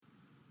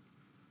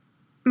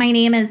My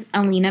name is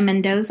Alina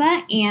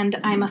Mendoza, and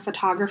I'm a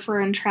photographer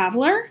and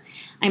traveler.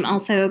 I'm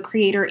also a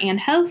creator and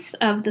host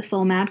of the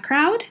Soul Mad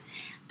Crowd.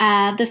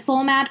 The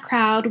Soul Mad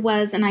Crowd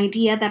was an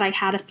idea that I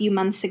had a few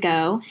months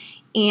ago,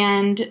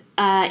 and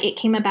it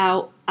came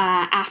about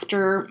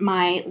after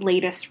my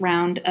latest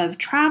round of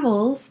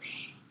travels,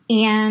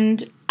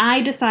 and I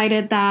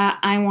decided that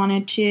I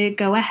wanted to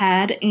go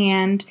ahead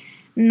and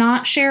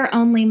not share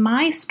only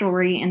my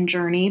story and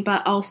journey,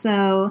 but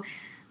also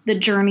the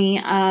journey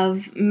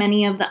of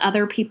many of the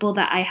other people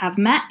that I have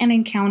met and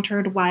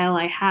encountered while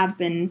I have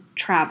been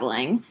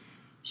traveling.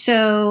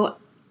 So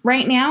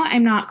right now,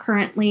 I'm not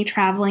currently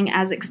traveling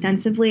as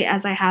extensively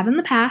as I have in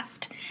the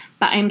past,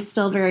 but I'm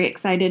still very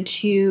excited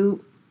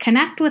to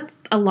connect with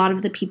a lot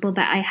of the people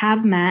that I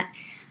have met,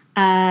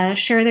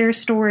 share their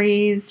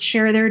stories,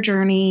 share their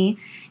journey,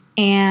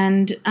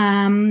 and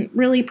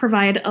really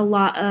provide a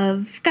lot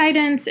of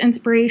guidance,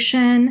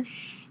 inspiration,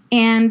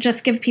 and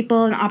just give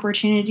people an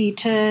opportunity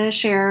to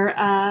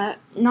share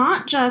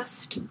not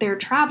just their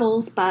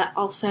travels, but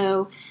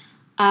also,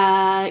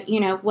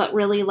 what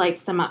really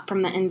lights them up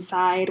from the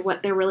inside,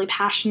 what they're really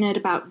passionate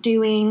about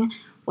doing,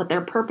 what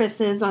their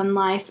purpose is on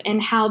life,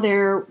 and how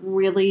they're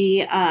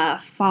really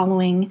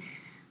following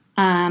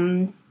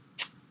that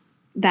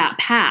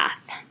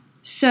path.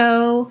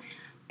 So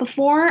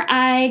before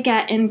I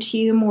get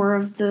into more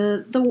of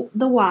the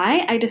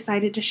why, I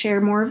decided to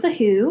share more of the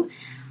who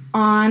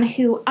on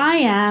who I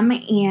am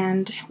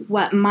and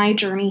what my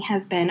journey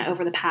has been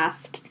over the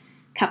past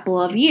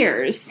couple of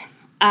years.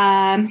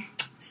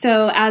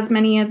 So as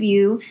many of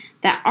you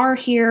that are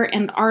here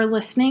and are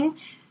listening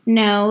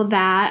know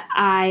that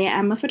I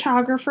am a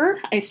photographer.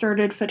 I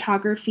started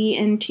photography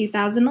in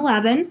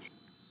 2011.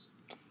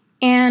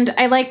 And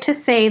I like to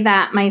say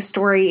that my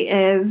story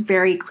is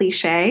very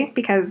cliche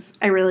because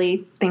I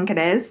really think it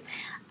is.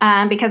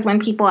 Because when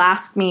people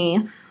ask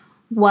me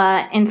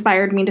what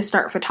inspired me to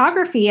start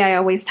photography, I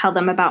always tell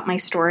them about my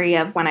story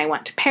of when I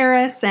went to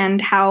Paris and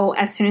how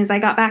as soon as I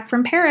got back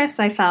from Paris,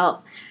 I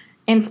felt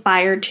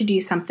inspired to do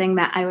something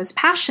that I was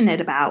passionate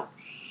about.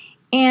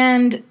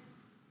 And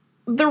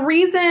the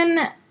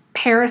reason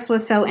Paris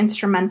was so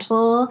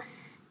instrumental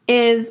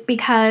is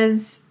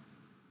because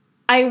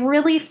I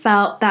really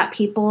felt that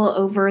people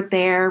over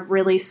there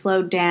really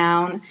slowed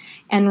down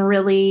and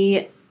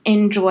really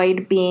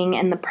enjoyed being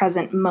in the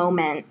present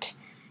moment.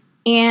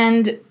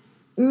 And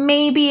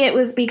maybe it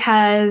was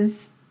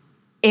because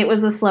it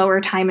was a slower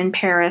time in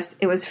Paris.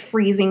 It was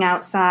freezing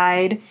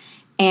outside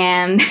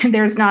and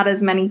there's not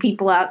as many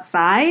people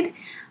outside.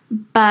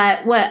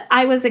 But what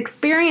I was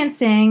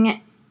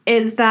experiencing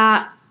is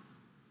that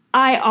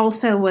I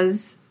also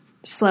was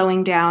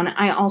slowing down.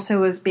 I also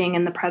was being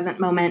in the present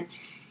moment.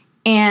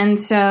 And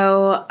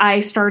so I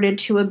started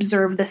to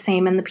observe the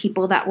same in the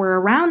people that were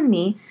around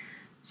me.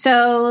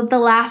 So the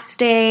last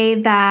day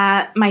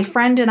that my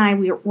friend and I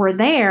were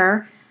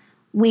there,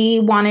 we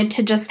wanted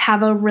to just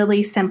have a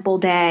really simple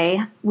day.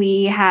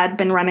 We had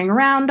been running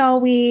around all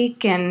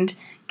week and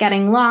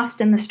getting lost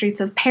in the streets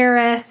of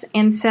Paris.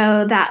 And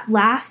so that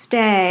last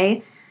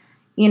day,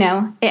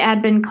 it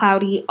had been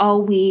cloudy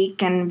all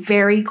week and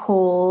very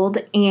cold.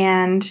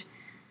 And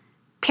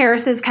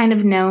Paris is kind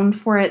of known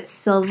for its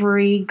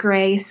silvery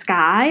gray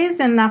skies.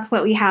 And that's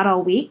what we had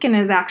all week and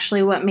is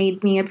actually what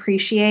made me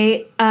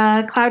appreciate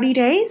cloudy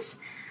days.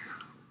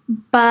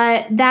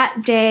 But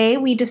that day,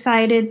 we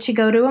decided to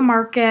go to a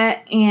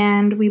market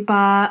and we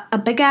bought a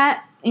baguette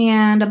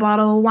and a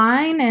bottle of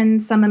wine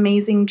and some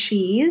amazing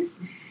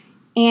cheese.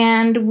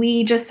 And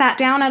we just sat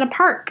down at a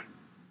park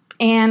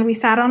and we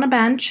sat on a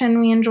bench and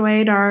we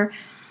enjoyed our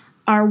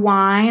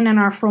wine and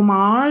our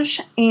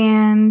fromage.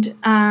 And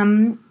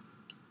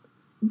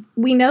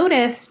we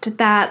noticed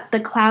that the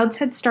clouds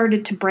had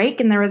started to break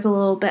and there was a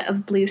little bit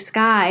of blue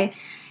sky.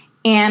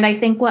 And I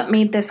think what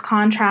made this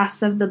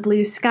contrast of the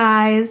blue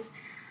skies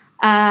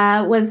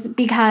was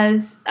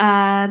because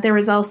there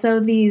was also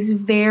these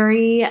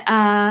very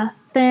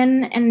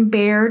thin and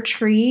bare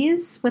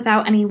trees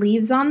without any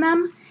leaves on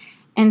them.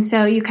 And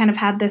so you kind of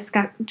had this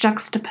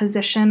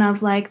juxtaposition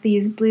of like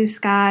these blue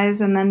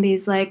skies and then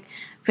these like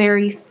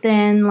very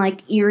thin,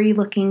 like eerie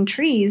looking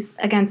trees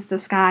against the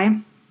sky.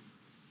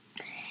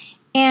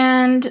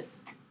 And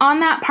on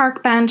that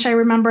park bench, I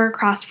remember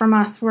across from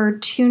us were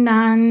two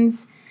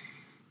nuns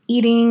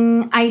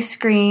eating ice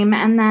cream,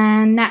 and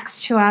then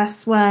next to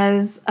us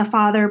was a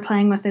father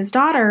playing with his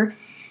daughter.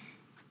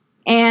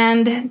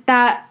 And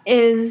that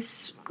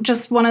is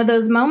just one of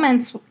those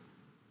moments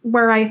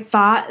where I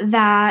thought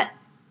that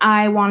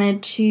I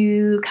wanted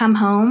to come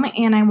home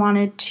and I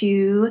wanted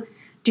to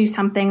do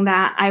something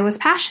that I was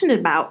passionate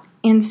about.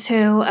 And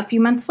so a few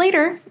months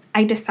later,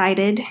 I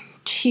decided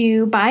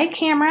to buy a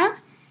camera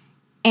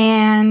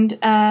and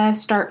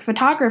start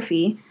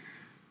photography.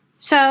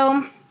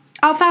 So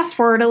I'll fast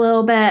forward a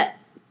little bit.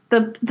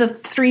 The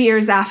 3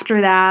 years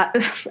after that,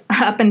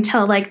 up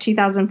until like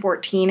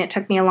 2014, it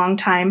took me a long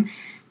time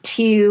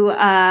to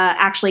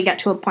actually get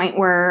to a point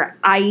where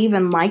I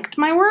even liked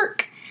my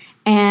work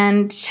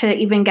and to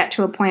even get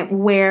to a point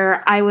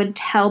where I would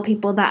tell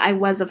people that I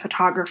was a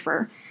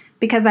photographer.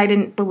 because I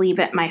didn't believe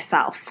it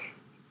myself.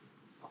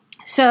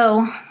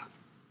 So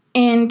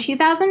in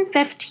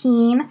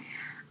 2015,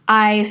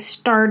 I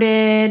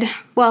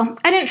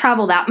didn't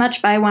travel that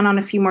much, but I went on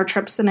a few more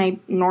trips than I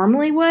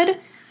normally would.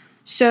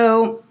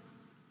 So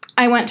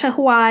I went to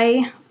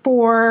Hawaii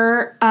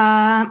for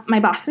my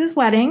boss's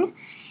wedding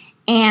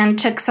and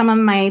took some of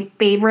my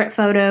favorite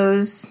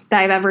photos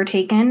that I've ever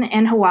taken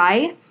in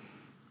Hawaii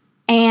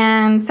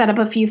and set up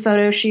a few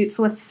photo shoots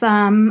with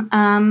some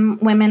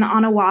women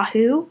on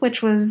Oahu,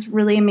 which was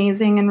really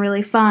amazing and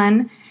really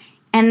fun.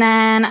 And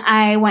then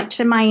I went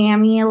to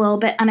Miami a little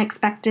bit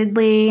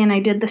unexpectedly, and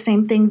I did the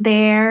same thing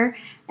there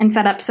and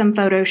set up some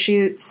photo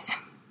shoots.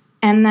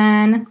 And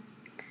then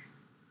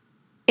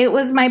it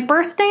was my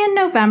birthday in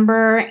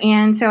November,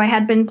 and so I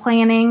had been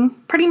planning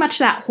pretty much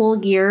that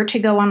whole year to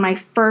go on my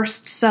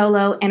first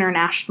solo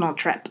international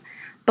trip.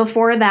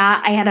 Before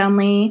that,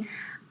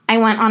 I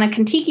went on a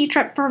Kentucky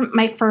trip for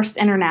my first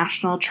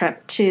international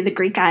trip to the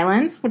Greek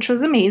islands, which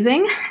was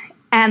amazing.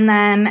 And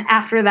then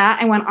after that,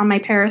 I went on my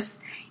Paris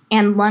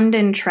and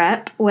London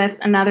trip with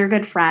another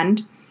good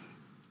friend.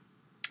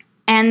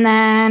 And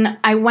then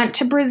I went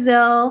to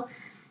Brazil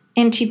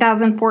in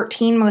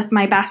 2014 with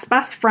my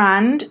best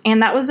friend,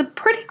 and that was a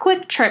pretty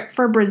quick trip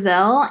for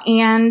Brazil.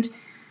 And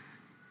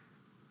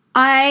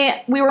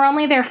we were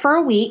only there for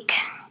a week,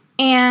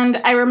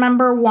 and I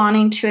remember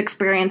wanting to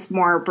experience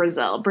more of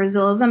Brazil.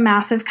 Brazil is a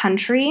massive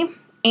country,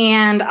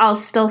 and I'll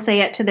still say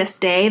it to this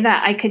day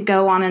that I could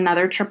go on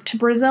another trip to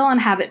Brazil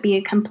and have it be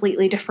a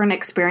completely different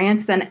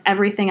experience than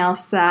everything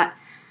else that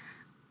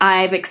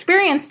I've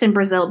experienced in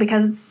Brazil,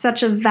 because it's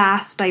such a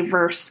vast,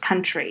 diverse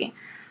country.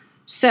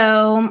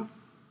 So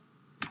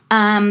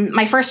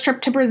my first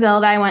trip to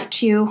Brazil that I went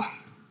to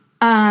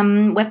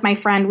with my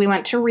friend, we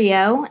went to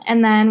Rio,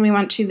 and then we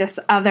went to this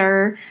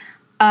other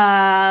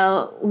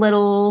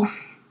little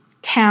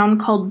town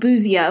called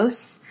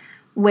Búzios,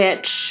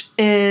 which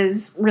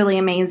is really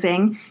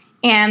amazing.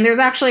 And there's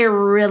actually a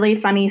really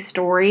funny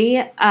story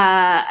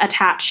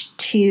attached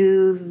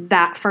to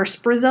that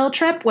first Brazil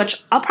trip,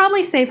 which I'll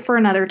probably save for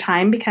another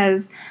time,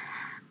 because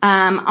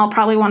I'll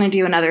probably want to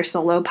do another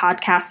solo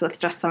podcast with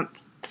just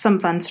some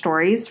fun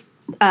stories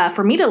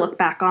for me to look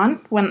back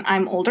on when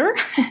I'm older.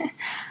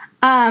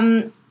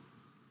 But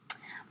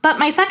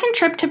my second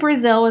trip to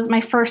Brazil was my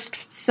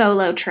first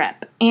solo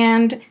trip,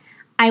 and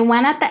I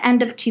went at the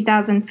end of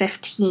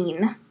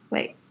 2015.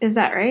 Wait, is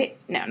that right?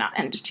 No, not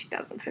end of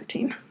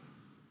 2015.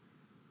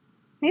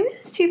 Maybe it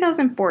was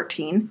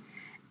 2014.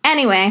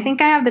 Anyway, I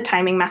think I have the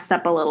timing messed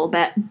up a little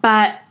bit,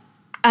 but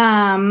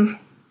okay,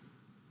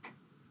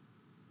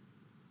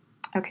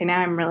 now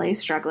I'm really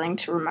struggling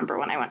to remember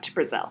when I went to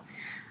Brazil.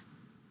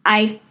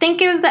 I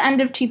think it was the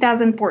end of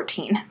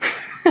 2014.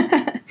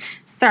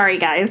 Sorry,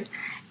 guys.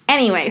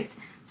 Anyways,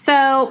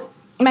 so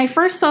my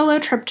first solo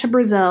trip to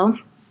Brazil,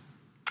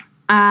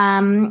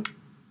 I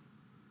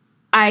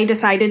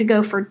decided to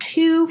go for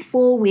 2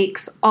 full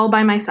weeks all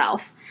by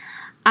myself.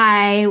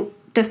 I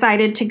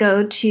decided to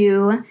go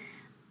to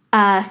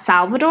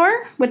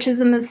Salvador, which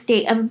is in the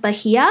state of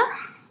Bahia,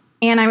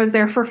 and I was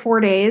there for 4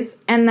 days.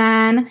 And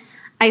then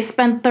I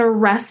spent the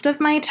rest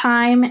of my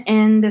time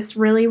in this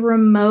really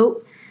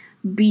remote,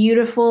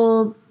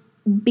 beautiful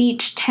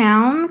beach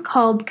town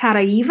called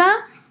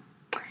Caraíva.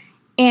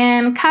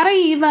 And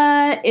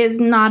Caraíva is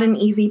not an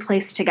easy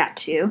place to get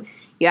to.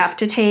 You have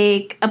to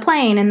take a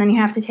plane, and then you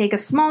have to take a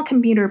small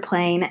commuter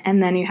plane,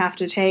 and then you have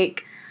to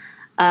take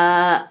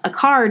a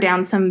car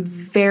down some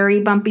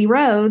very bumpy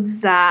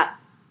roads that,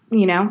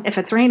 if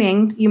it's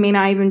raining, you may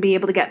not even be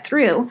able to get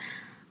through.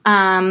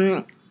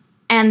 And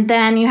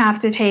then you have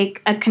to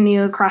take a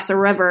canoe across a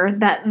river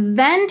that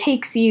then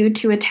takes you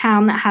to a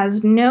town that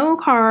has no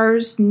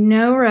cars,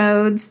 no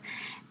roads,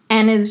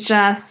 and is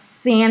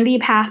just sandy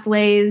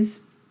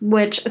pathways,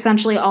 which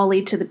essentially all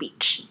lead to the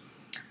beach.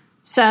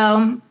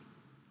 So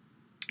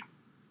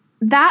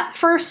that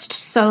first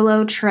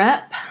solo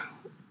trip,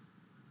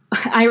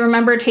 I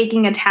remember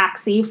taking a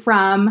taxi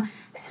from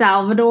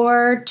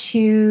Salvador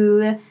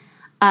to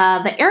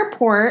the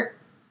airport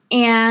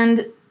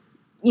and,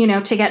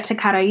 to get to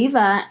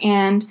Caraíva.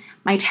 And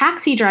my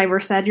taxi driver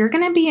said, "You're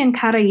going to be in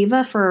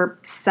Caraíva for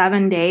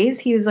 7 days."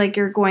 He was like,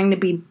 "You're going to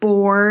be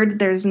bored.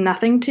 There's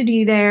nothing to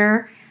do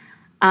there.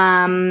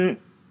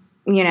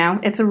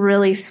 It's a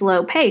really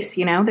slow pace.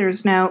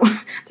 There's no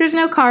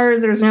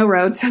cars, there's no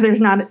roads. So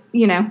there's not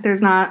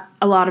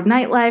a lot of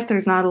nightlife.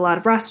 There's not a lot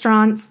of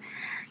restaurants.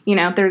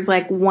 There's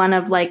like one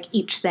of like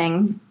each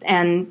thing,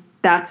 and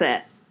that's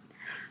it."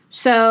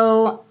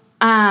 So,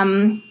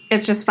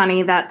 it's just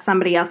funny that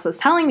somebody else was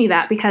telling me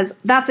that, because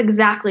that's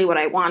exactly what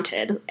I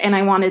wanted. And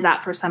I wanted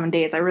that for 7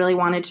 days. I really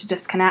wanted to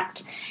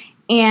disconnect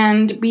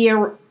and be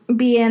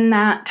in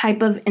that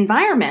type of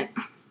environment.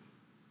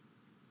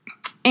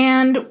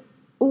 And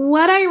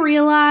what I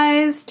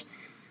realized,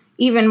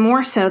 even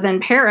more so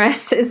than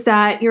Paris, is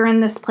that you're in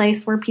this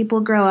place where people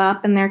grow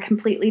up and they're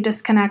completely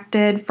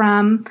disconnected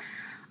from,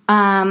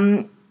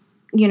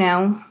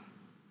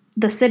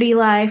 the city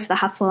life, the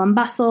hustle and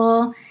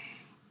bustle.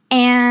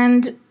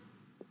 And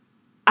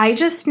I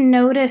just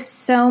noticed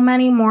so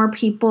many more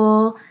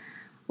people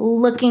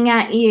looking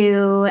at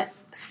you,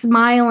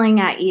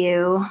 smiling at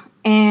you,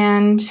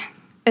 and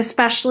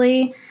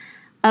especially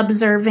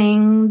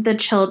observing the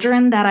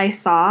children that I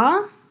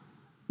saw.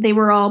 They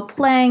were all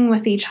playing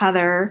with each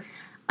other.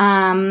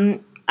 I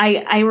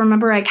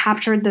remember I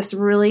captured this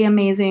really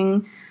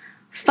amazing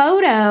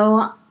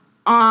photo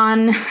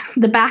on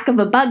the back of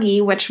a buggy,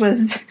 which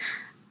was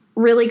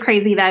really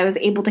crazy that I was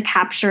able to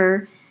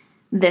capture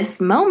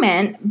this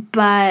moment,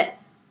 but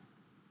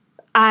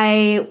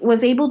I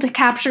was able to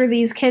capture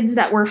these kids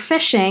that were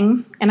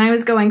fishing, and I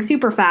was going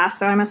super fast,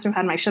 so I must have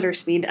had my shutter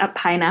speed up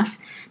high enough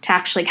to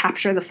actually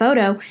capture the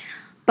photo.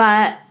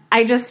 But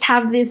I just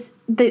have this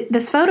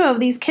photo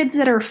of these kids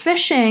that are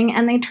fishing,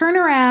 and they turn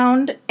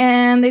around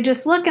and they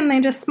just look and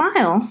they just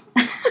smile.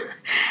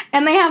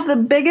 And they have the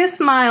biggest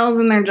smiles,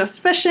 and they're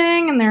just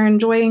fishing and they're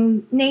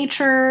enjoying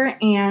nature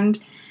and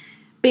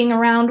being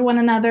around one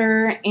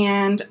another,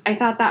 and I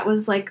thought that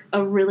was like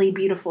a really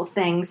beautiful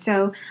thing.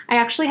 So I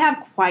actually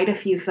have quite a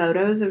few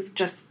photos of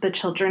just the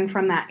children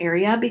from that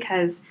area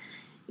because,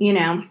 you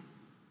know,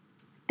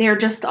 they're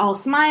just all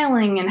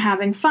smiling and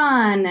having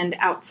fun and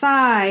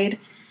outside,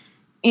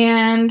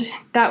 and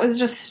that was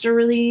just a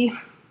really,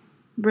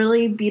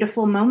 really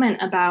beautiful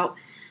moment about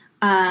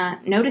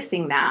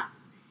noticing that.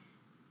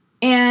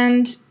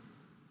 And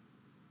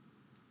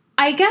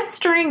I guess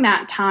during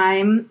that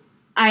time,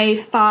 I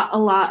thought a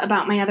lot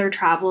about my other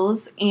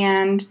travels,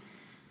 and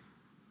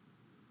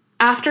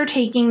after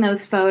taking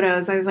those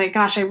photos, I was like,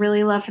 gosh, I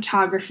really love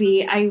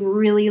photography. I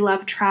really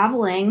love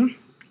traveling.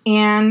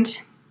 And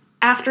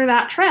after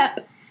that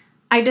trip,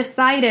 I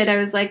decided, I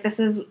was like,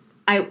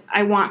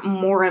 I want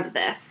more of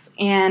this.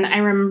 And I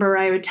remember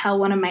I would tell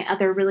one of my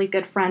other really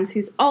good friends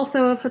who's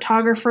also a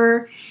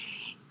photographer,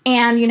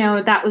 and, you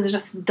know, that was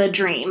just the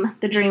dream.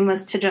 The dream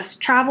was to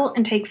just travel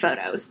and take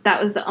photos.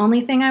 That was the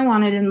only thing I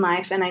wanted in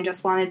life, and I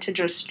just wanted to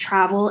just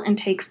travel and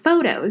take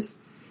photos.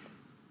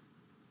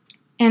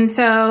 And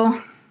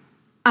so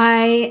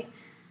I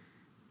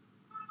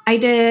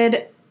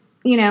did,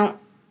 you know,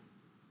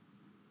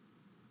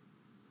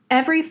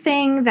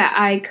 everything that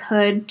I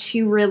could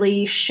to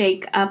really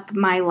shake up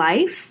my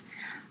life.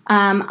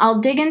 I'll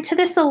dig into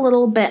this a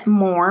little bit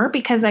more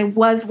because I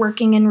was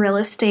working in real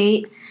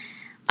estate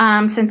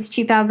since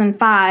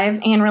 2005,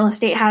 and real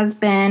estate has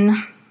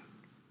been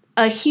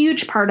a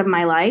huge part of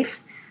my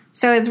life.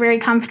 So I was very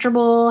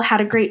comfortable, had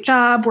a great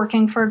job,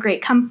 working for a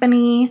great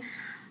company,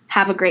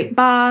 have a great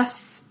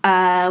boss,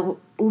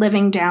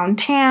 living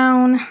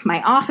downtown.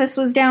 My office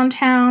was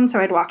downtown, so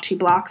I'd walk 2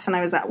 blocks and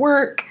I was at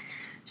work.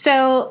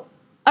 So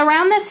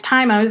around this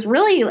time, I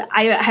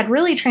had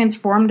really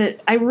transformed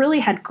it. I really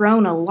had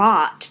grown a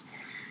lot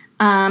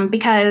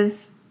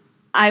because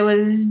I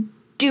was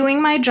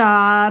doing my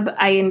job.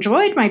 I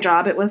enjoyed my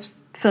job. It was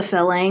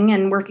fulfilling,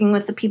 and working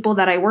with the people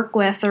that I work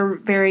with are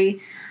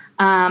very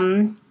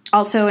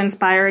also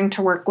inspiring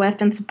to work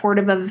with and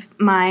supportive of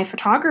my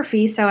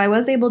photography. So I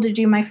was able to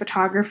do my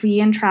photography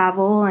and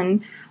travel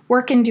and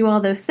work and do all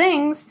those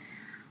things.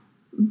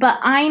 But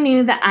I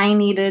knew that I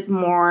needed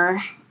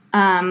more.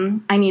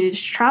 I needed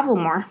to travel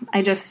more.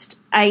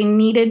 I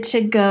needed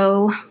to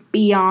go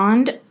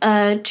beyond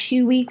a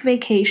 2-week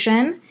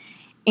vacation,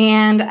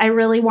 and I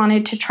really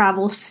wanted to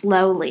travel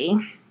slowly.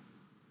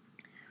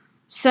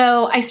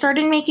 So I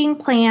started making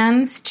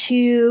plans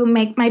to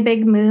make my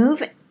big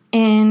move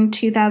in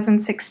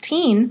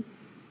 2016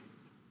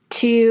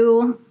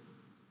 to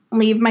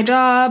leave my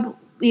job,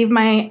 leave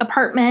my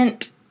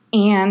apartment,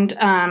 and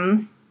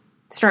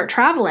start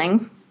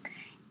traveling.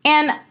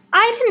 And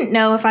I didn't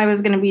know if I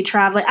was going to be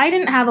traveling. I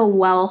didn't have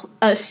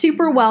a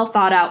super well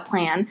thought out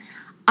plan.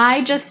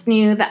 I just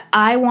knew that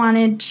I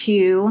wanted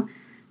to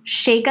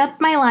shake up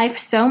my life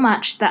so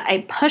much that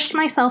I pushed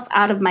myself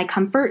out of my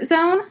comfort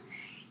zone.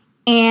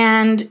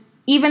 And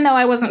even though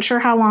I wasn't sure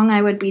how long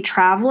I would be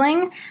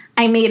traveling,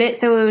 I made it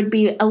so it would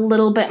be a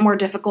little bit more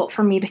difficult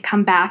for me to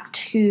come back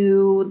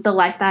to the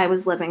life that I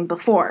was living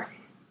before.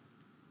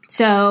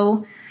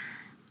 So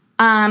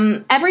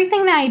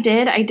everything that I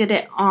did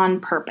it on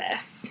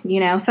purpose. You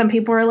know, some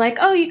people are like,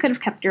 oh, you could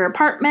have kept your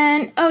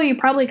apartment. Oh, you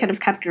probably could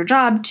have kept your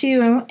job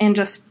too and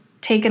just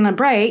taken a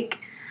break.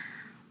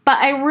 But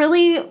I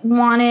really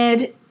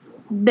wanted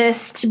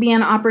this to be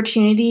an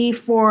opportunity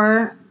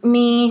for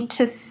me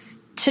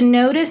to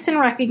notice and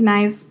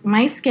recognize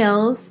my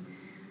skills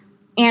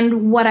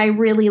and what I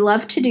really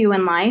love to do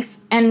in life,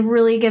 and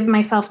really give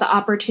myself the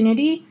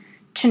opportunity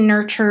to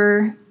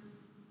nurture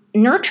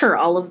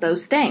all of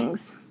those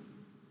things.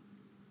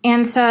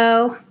 And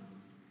so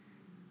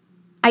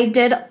I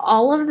did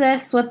all of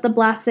this with the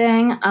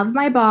blessing of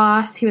my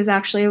boss. He was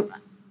actually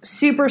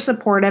super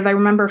supportive. I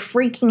remember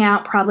freaking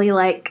out probably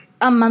like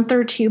a month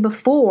or 2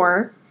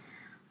 before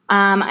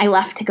I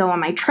left to go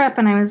on my trip,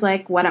 and I was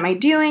like, what am I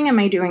doing? Am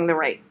I doing the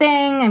right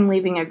thing? I'm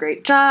leaving a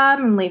great job.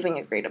 I'm leaving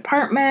a great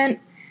apartment.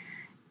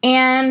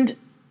 And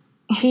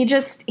he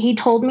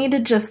told me to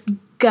just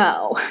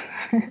go,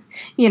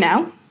 you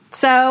know?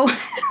 So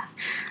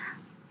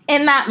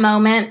in that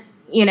moment,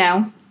 you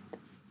know,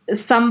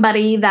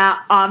 somebody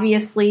that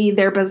obviously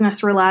their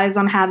business relies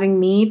on having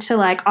me to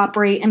like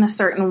operate in a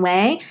certain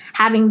way,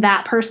 having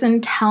that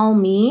person tell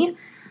me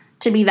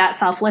to be that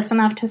selfless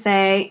enough to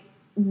say,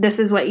 this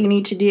is what you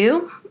need to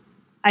do,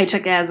 I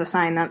took it as a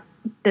sign that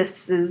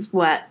this is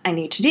what I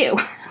need to do.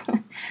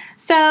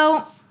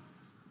 So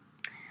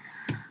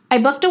I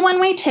booked a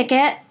one-way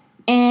ticket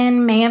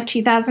in May of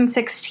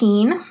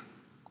 2016,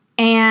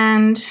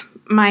 and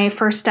my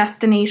first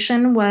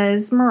destination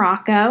was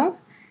Morocco.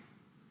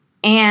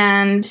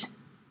 And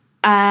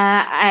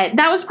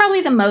that was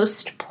probably the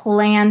most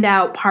planned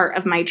out part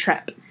of my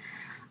trip.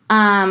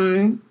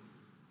 I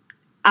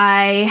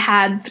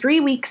had 3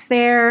 weeks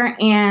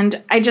there,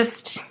 and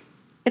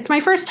it's my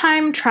first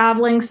time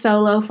traveling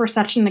solo for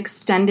such an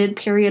extended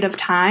period of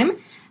time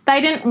that I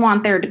didn't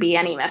want there to be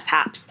any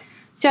mishaps.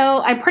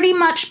 So I pretty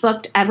much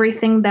booked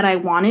everything that I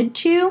wanted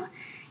to.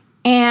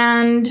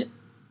 And,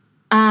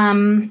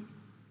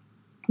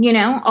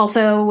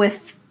 also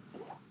with,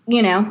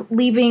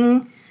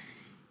 leaving,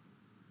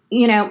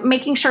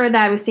 making sure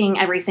that I was seeing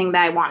everything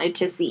that I wanted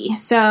to see.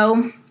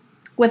 So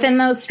within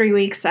those 3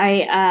 weeks,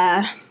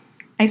 I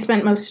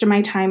spent most of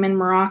my time in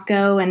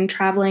Morocco and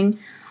traveling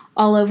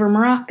all over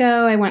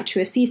Morocco. I went to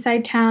a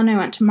seaside town. I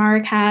went to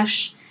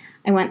Marrakesh.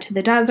 I went to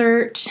the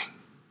desert.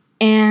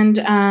 And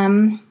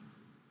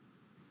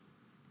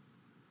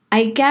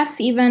I guess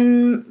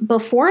even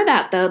before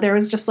that, though, there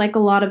was just like a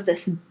lot of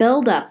this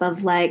buildup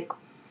of like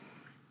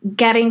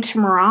getting to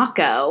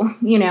Morocco,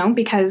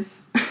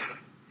 because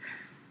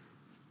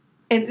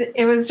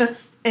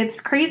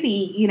it's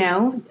crazy,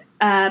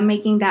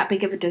 making that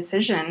big of a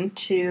decision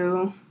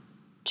to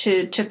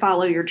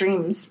follow your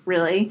dreams,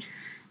 really.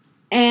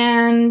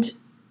 And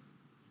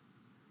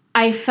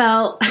I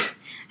felt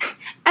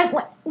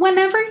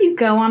whenever you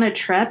go on a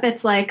trip,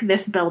 it's like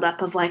this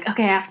buildup of like,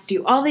 okay, I have to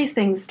do all these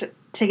things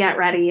to get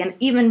ready. And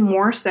even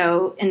more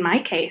so in my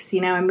case,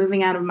 I'm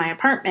moving out of my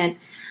apartment.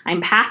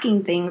 I'm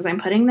packing things. I'm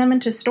putting them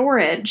into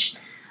storage.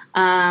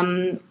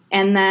 And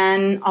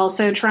then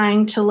also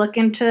trying to look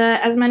into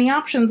as many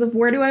options of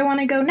where do I want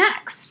to go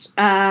next?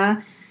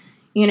 Where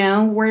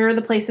are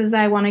the places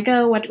that I want to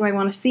go? What do I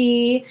want to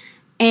see?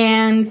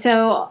 And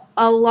so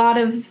a lot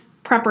of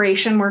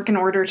preparation work in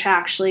order to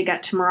actually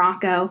get to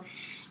Morocco.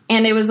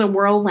 And it was a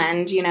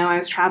whirlwind. I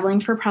was traveling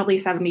for probably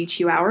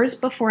 72 hours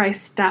before I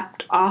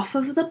stepped off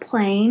of the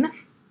plane.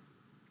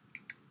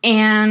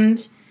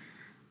 And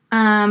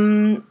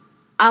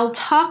I'll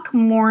talk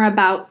more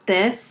about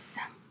this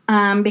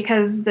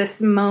because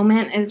this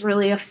moment is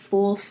really a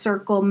full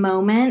circle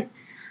moment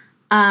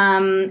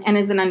and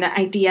is an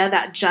idea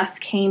that just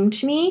came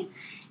to me.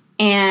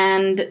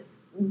 And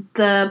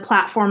the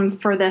platform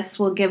for this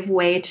will give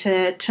way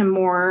to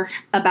more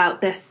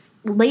about this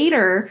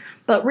later.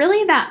 But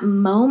really that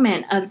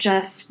moment of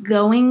just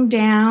going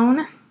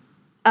down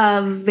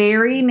a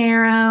very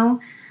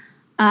narrow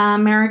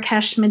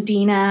Marrakesh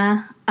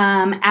Medina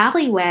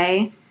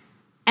alleyway,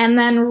 and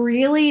then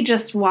really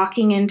just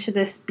walking into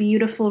this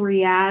beautiful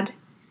Riyadh,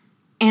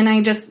 and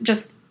I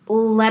just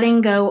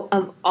letting go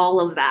of all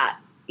of that,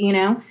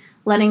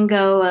 letting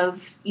go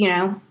of,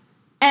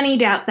 any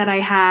doubt that I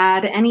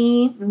had,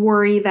 any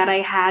worry that I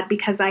had,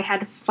 because I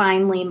had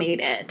finally made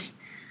it.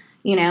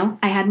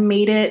 I had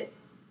made it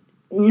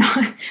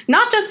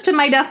not just to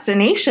my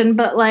destination,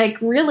 but like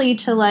really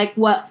to like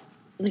what,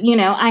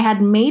 I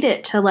had made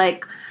it to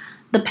like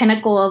the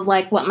pinnacle of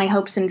like what my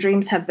hopes and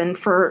dreams have been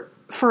for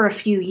a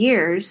few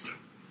years.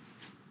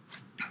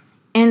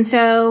 And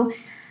so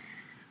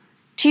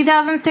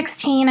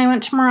 2016, I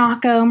went to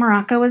Morocco.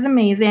 Morocco was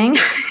amazing.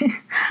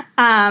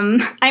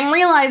 I'm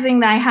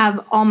realizing that I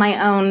have all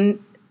my own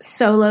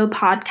solo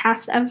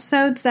podcast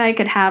episodes that I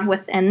could have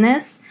within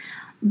this,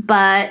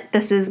 but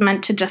this is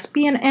meant to just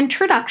be an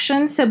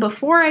introduction. So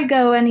before I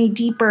go any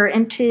deeper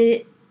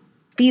into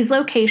these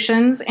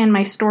locations and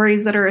my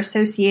stories that are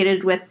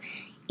associated with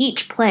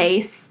each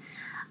place,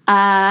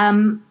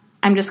 I'm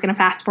just going to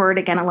fast forward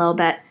again a little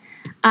bit.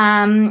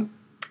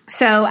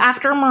 So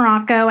after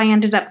Morocco, I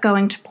ended up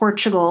going to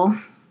Portugal,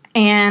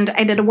 and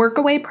I did a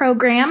workaway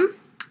program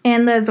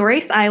in the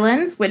Azores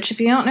Islands, which if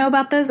you don't know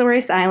about the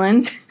Azores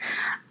Islands,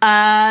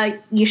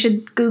 you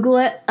should Google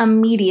it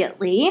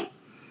immediately.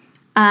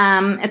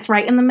 It's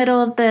right in the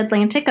middle of the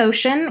Atlantic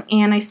Ocean,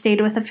 and I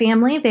stayed with a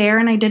family there,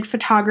 and I did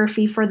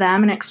photography for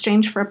them in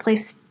exchange for a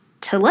place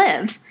to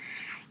live.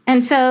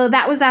 And so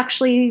that was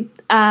actually,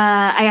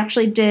 I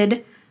actually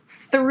did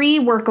 3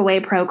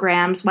 workaway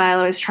programs while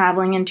I was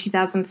traveling in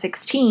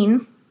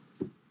 2016.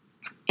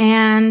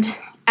 And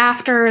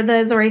after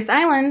the Azores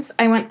Islands,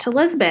 I went to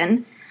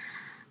Lisbon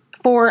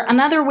for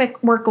another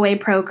workaway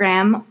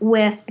program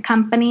with a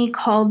company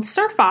called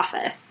Surf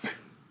Office,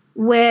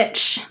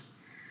 which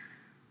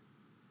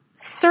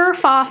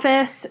Surf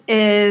Office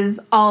is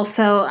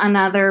also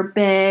another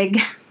big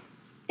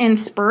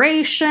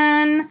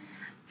inspiration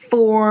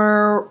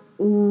for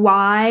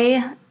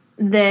why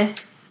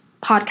this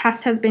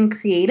podcast has been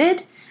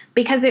created,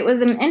 because it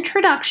was an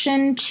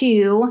introduction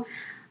to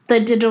the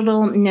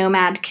digital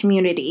nomad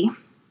community.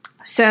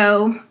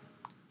 So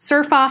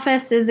Surf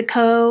Office is a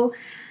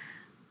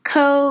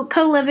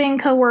co-living,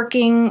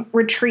 co-working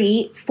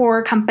retreat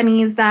for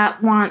companies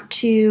that want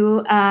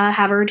to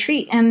have a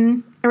retreat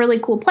in a really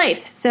cool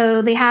place.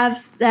 So they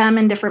have them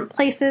in different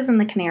places in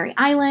the Canary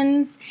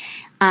Islands,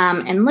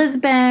 in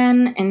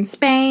Lisbon, in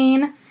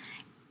Spain,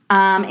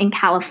 in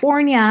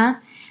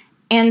California.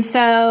 And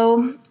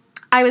so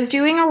I was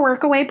doing a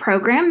workaway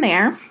program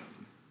there,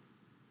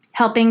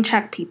 helping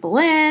check people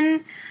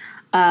in,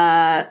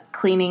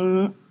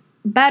 cleaning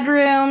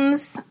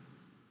bedrooms,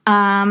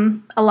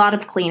 a lot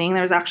of cleaning.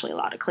 There was actually a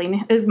lot of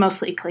cleaning. It was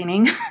mostly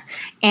cleaning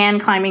and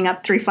climbing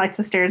up 3 flights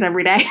of stairs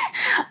every day,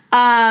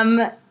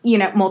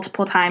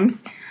 multiple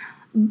times.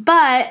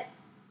 But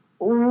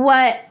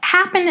what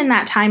happened in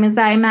that time is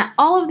that I met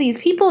all of these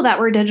people that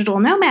were digital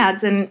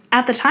nomads. And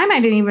at the time,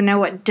 I didn't even know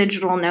what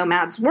digital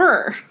nomads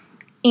were.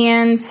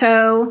 And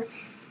so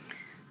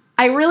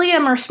I really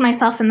immersed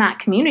myself in that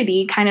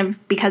community kind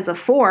of because of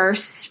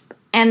force.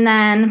 And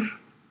then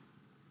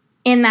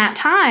in that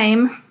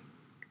time,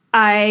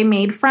 I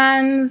made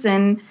friends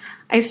and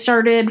I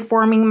started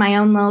forming my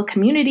own little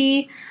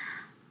community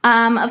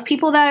of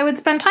people that I would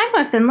spend time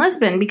with in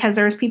Lisbon, because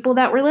there was people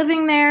that were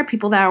living there,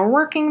 people that were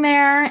working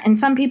there, and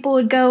some people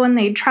would go and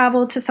they'd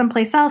travel to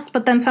someplace else,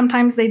 but then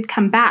sometimes they'd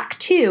come back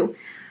too.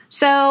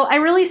 So I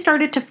really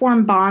started to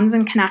form bonds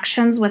and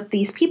connections with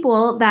these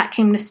people that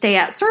came to stay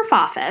at Surf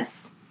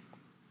Office.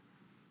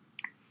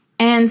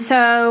 And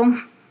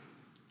so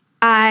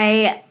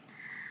I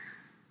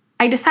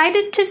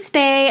decided to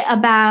stay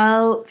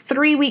about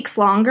 3 weeks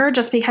longer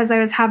just because I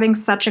was having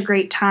such a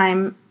great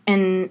time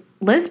in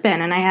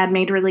Lisbon and I had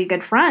made really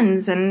good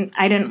friends and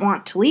I didn't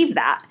want to leave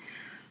that.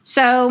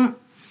 So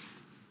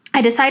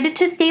I decided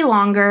to stay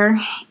longer,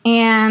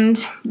 and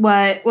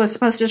what was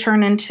supposed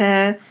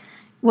to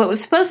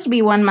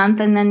be 1 month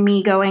and then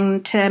me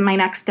going to my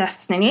next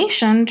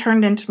destination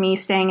turned into me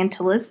staying in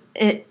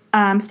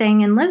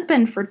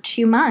Lisbon for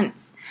 2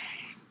 months.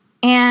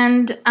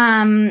 And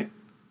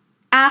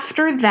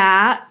after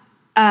that,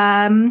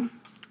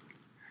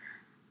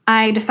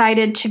 I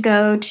decided to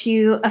go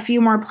to a few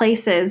more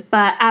places,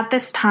 but at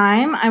this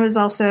time, I was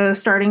also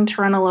starting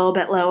to run a little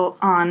bit low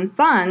on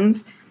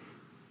funds,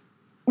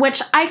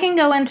 which I can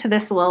go into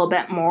this a little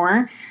bit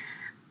more.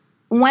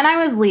 When I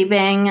was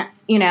leaving,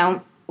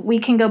 we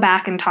can go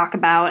back and talk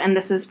about, and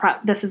this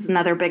is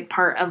another big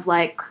part of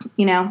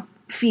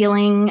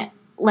feeling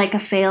like a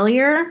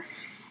failure,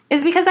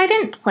 is because I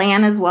didn't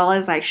plan as well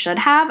as I should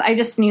have. I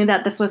just knew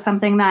that this was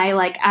something that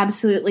I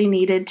absolutely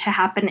needed to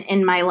happen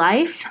in my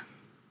life.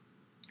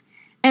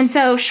 And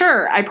so,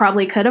 sure, I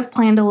probably could have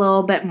planned a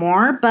little bit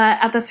more, but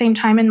at the same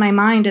time in my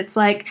mind, it's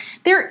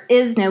there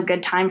is no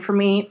good time for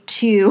me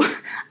to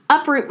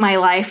uproot my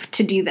life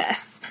to do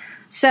this.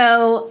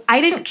 So I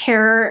didn't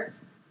care,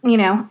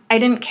 I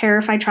didn't care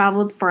if I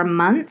traveled for a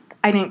month.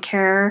 I didn't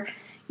care,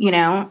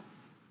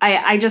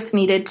 I just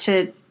needed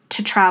to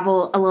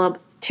travel a little,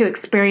 to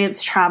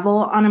experience travel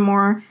on a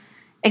more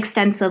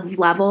extensive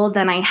level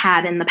than I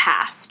had in the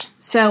past.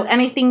 So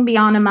anything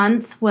beyond a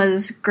month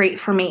was great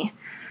for me.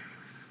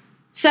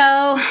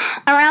 So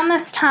around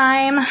this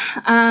time,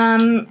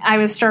 I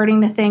was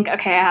starting to think,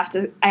 okay,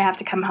 I have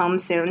to come home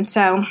soon.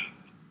 So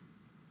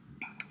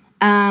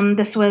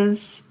this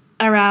was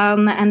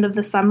around the end of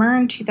the summer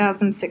in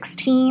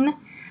 2016.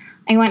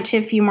 I went to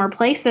a few more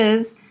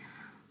places,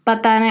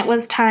 but then it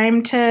was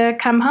time to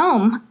come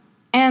home.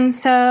 And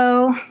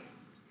so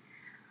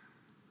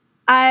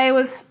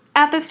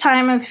at this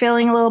time, I was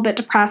feeling a little bit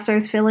depressed. I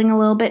was feeling a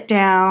little bit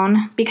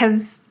down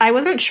because I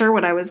wasn't sure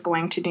what I was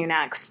going to do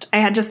next. I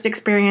had just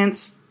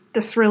experienced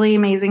this really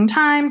amazing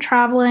time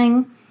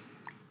traveling,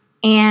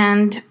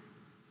 and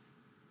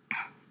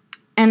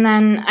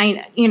then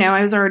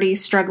I was already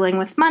struggling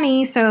with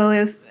money, so it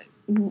was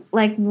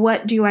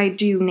what do I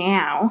do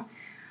now?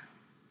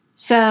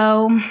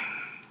 So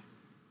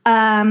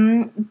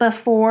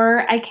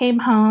before I came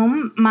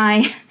home,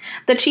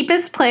 the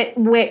cheapest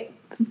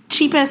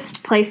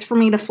place for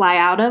me to fly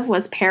out of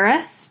was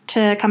Paris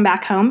to come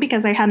back home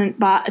because I hadn't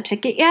bought a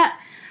ticket yet.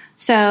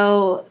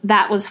 So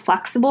that was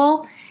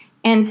flexible.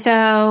 And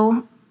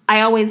so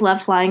I always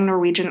love flying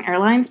Norwegian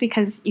Airlines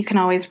because you can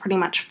always pretty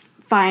much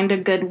find a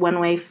good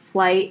one-way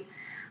flight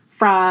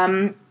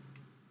from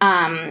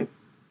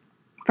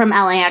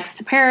LAX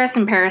to Paris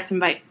and Paris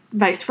and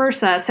vice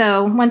versa.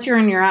 So once you're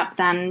in Europe,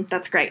 then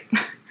that's great.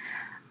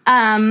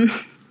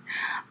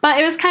 But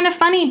it was kind of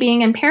funny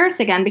being in Paris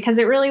again because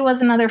it really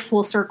was another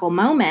full circle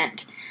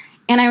moment.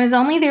 And I was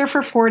only there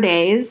for 4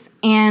 days,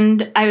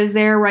 and I was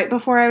there right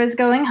before I was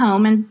going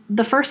home. And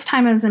the first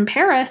time I was in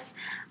Paris,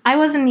 I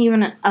wasn't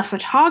even a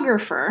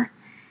photographer.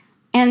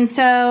 And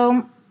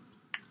so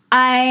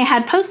I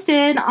had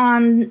posted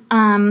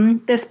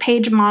on this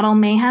page, Model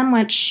Mayhem,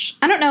 which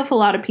I don't know if a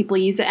lot of people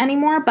use it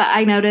anymore, but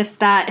I noticed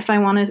that if I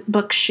want to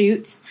book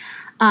shoots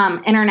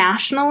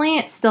internationally,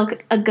 it's still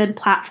a good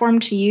platform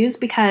to use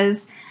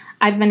because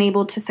I've been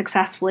able to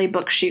successfully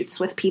book shoots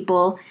with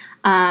people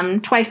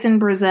twice in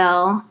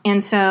Brazil.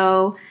 And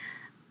so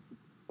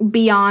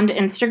beyond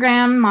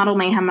Instagram, Model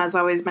Mayhem has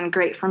always been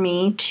great for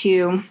me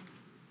to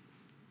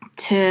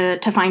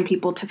find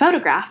people to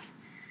photograph.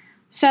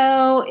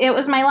 So it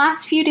was my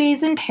last few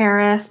days in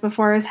Paris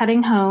before I was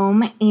heading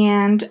home,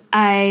 and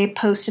I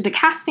posted a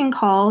casting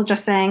call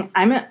just saying,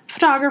 I'm a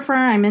photographer,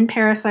 I'm in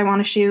Paris, I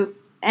want to shoot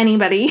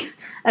anybody,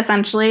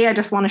 essentially. I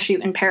just want to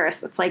shoot in Paris.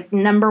 That's like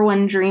number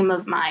one dream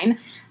of mine.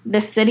 The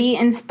city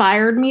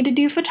inspired me to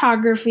do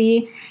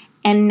photography,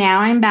 and now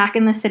I'm back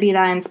in the city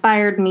that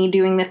inspired me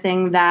doing the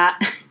thing that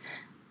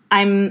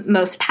I'm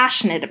most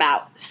passionate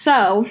about.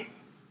 So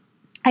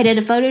I did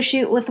a photo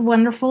shoot with a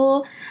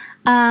wonderful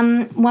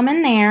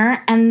woman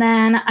there, and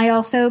then I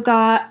also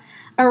got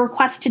a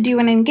request to do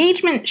an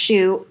engagement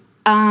shoot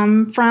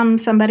from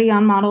somebody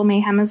on Model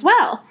Mayhem as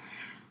well.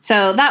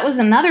 So that was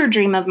another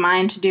dream of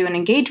mine, to do an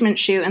engagement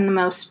shoot in the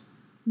most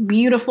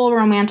beautiful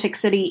romantic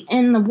city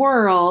in the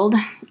world.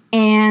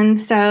 And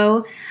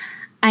so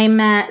I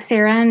met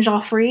Sarah and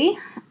Joffrey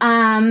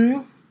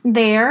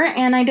there,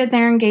 and I did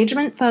their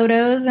engagement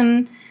photos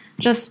and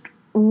just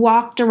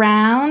walked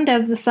around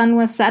as the sun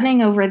was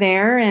setting over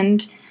there,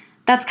 and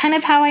that's kind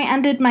of how I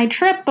ended my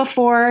trip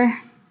before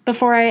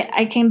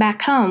I came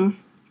back home.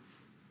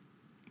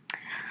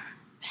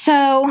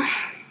 So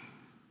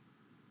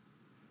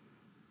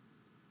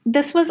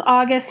this was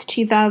August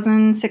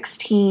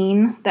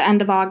 2016, the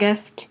end of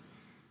August,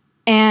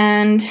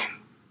 and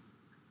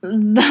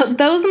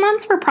those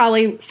months were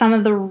probably some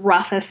of the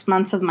roughest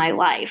months of my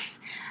life.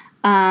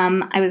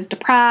 I was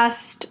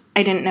depressed.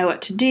 I didn't know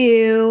what to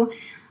do.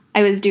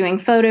 I was doing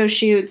photo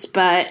shoots,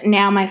 but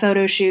now my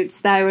photo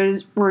shoots that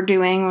were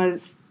doing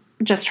was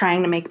just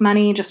trying to make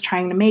money, just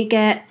trying to make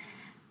it.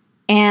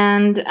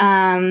 And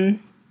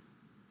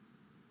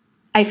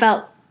I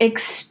felt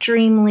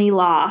extremely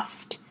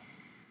lost.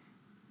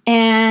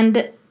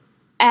 And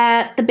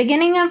at the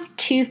beginning of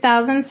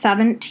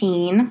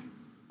 2017,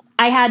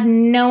 I had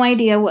no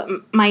idea what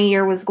my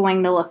year was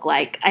going to look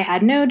like. I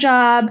had no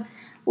job,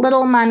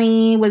 little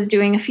money, was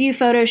doing a few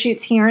photo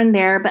shoots here and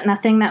there, but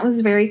nothing that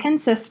was very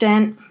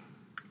consistent.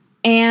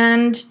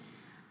 And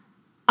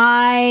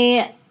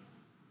I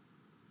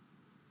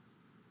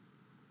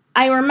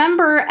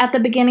remember at the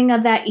beginning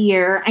of that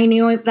year, I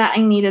knew that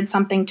I needed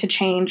something to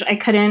change. I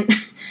couldn't,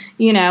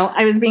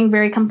 I was being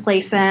very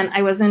complacent.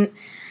 I wasn't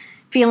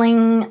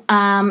feeling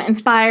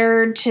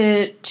inspired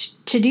to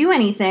do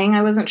anything.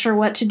 I wasn't sure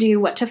what to do,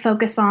 what to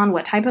focus on,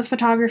 what type of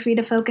photography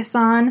to focus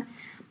on.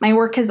 My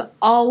work has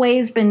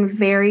always been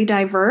very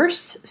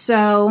diverse,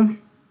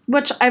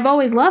 which I've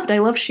always loved. I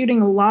love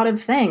shooting a lot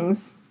of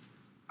things.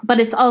 But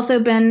it's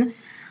also been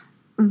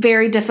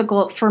very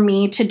difficult for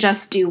me to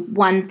just do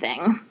one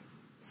thing.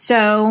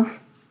 So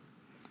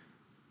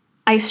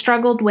I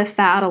struggled with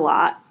that a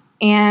lot.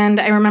 And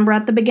I remember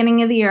at the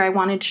beginning of the year, I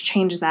wanted to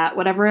change that.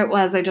 Whatever it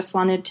was, I just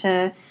wanted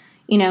to,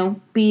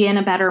 be in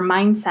a better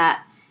mindset.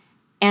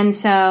 And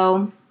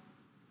so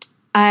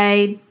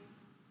I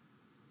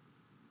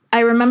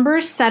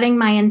remember setting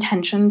my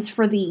intentions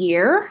for the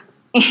year,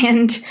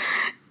 and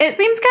it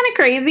seems kind of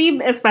crazy,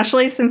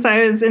 especially since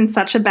I was in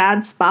such a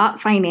bad spot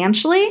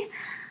financially,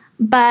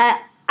 but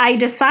I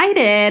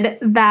decided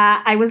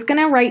that I was going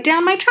to write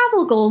down my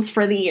travel goals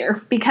for the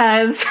year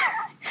because,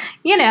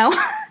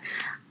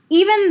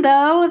 even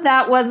though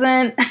that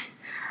wasn't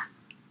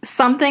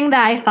something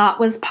that I thought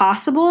was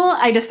possible,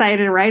 I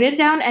decided to write it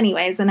down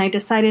anyways, and I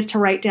decided to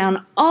write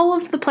down all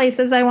of the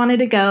places I wanted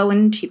to go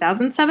in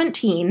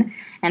 2017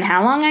 and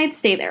how long I'd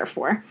stay there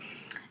for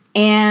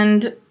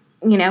and,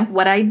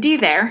 what I'd do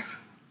there.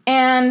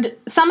 And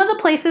some of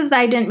the places that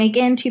I didn't make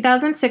it in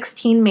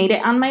 2016 made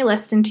it on my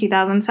list in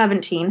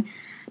 2017.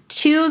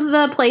 Two of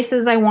the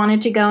places I wanted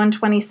to go in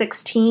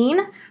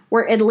 2016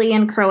 were Italy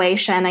and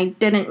Croatia, and I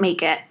didn't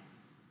make it.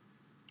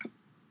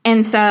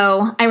 And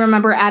so I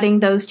remember adding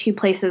those two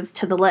places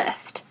to the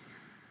list.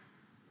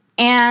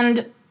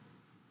 And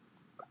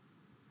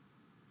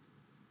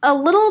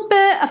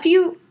a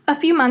few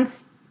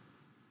months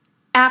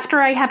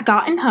after I had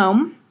gotten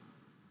home,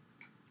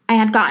 I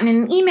had gotten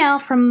an email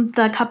from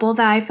the couple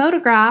that I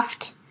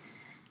photographed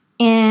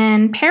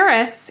in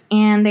Paris,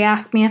 and they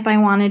asked me if I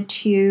wanted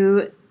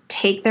to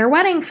take their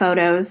wedding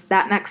photos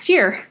that next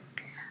year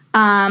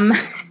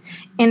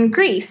in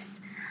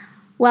Greece.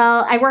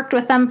 Well, I worked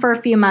with them for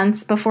a few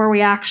months before we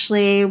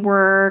actually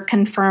were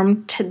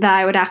confirmed that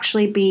I would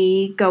actually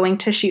be going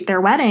to shoot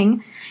their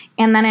wedding.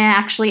 And then I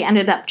actually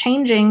ended up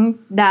changing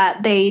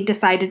that they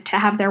decided to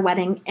have their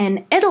wedding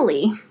in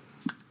Italy.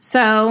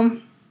 So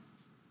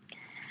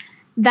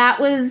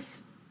that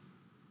was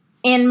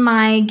in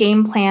my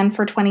game plan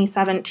for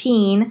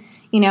 2017.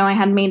 I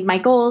had made my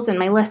goals and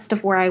my list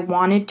of where I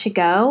wanted to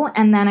go.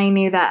 And then I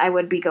knew that I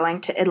would be going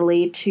to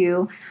Italy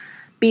to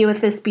be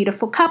with this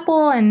beautiful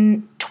couple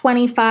and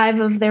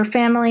 25 of their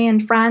family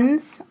and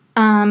friends.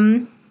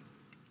 And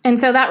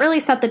so that really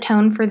set the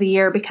tone for the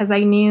year because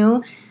I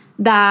knew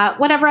that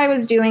whatever I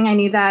was doing, I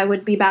knew that I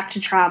would be back to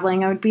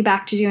traveling. I would be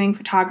back to doing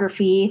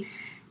photography.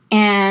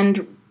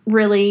 And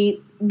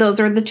really, those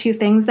are the two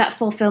things that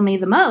fulfill me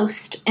the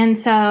most. And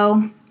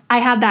so I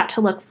had that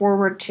to look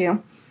forward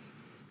to.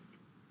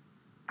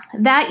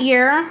 That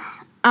year,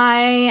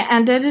 I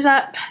ended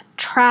up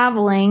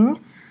traveling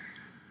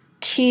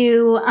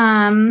to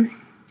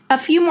a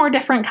few more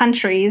different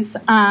countries.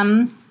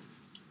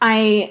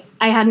 I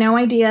had no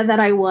idea that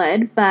I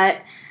would,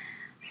 but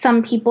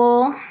some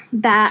people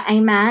that I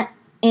met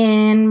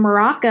in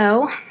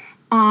Morocco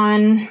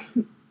on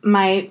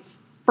my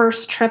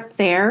first trip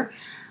there,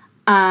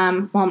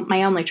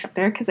 my only trip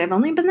there because I've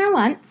only been there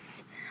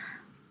once,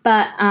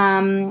 but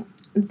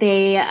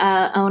they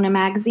own a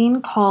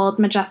magazine called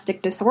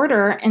Majestic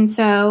Disorder, and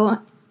so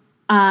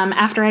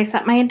after I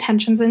set my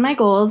intentions and my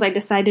goals, I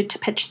decided to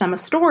pitch them a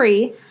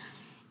story,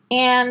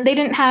 and they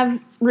didn't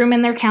have room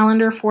in their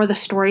calendar for the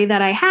story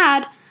that I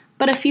had,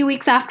 but a few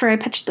weeks after I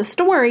pitched the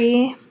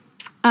story,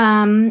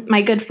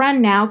 my good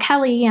friend now,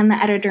 Kelly, and the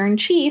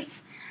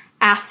editor-in-chief,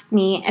 asked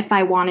me if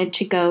I wanted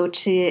to go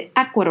to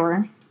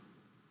Ecuador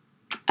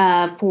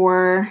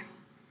for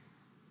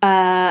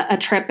a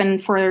trip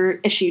and for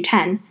issue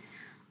 10,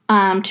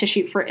 to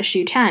shoot for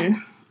issue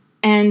 10.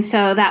 And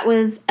so that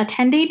was a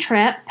 10-day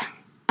trip.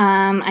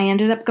 I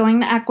ended up going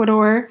to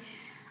Ecuador.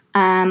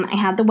 I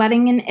had the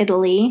wedding in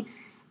Italy.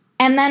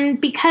 And then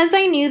because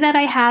I knew that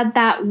I had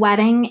that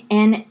wedding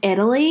in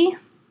Italy,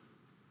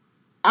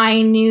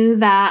 I knew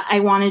that I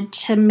wanted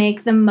to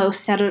make the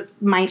most out of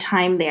my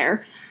time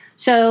there.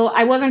 So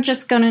I wasn't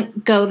just going to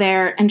go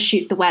there and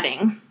shoot the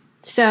wedding.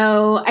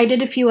 So I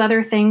did a few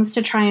other things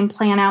to try and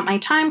plan out my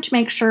time to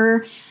make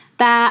sure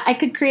that I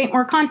could create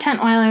more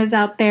content while I was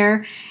out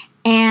there.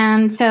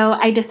 And so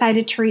I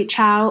decided to reach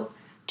out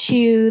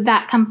to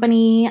that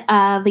company,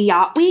 the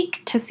Yacht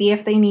Week, to see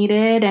if they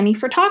needed any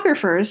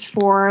photographers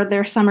for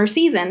their summer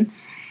season.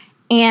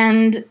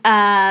 And,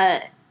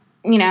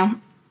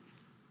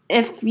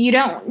 if you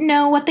don't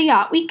know what the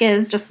Yacht Week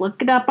is, just look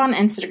it up on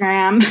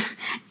Instagram,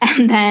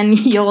 and then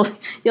you'll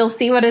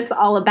see what it's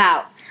all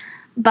about.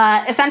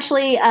 But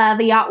essentially,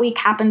 the Yacht Week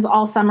happens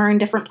all summer in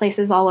different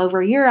places all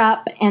over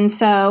Europe, and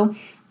so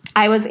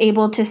I was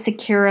able to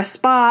secure a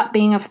spot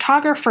being a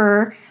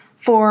photographer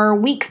for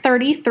week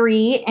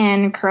 33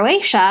 in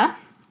Croatia,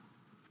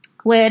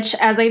 which,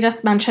 as I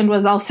just mentioned,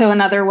 was also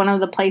another one of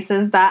the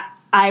places that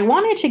I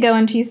wanted to go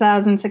in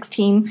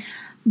 2016,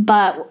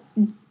 but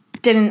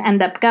didn't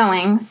end up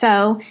going.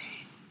 So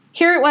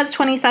here it was,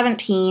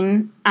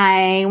 2017.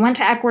 I went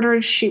to Ecuador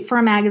to shoot for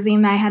a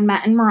magazine that I had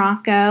met in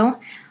Morocco.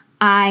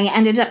 I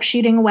ended up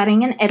shooting a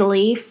wedding in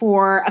Italy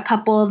for a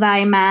couple that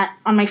I met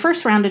on my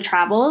first round of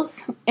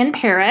travels in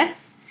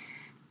Paris.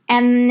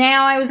 And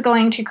now I was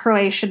going to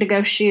Croatia to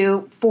go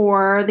shoot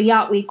for the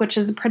Yacht Week, which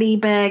is a pretty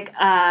big,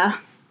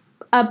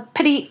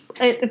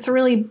 it's a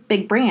really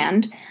big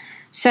brand.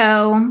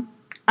 So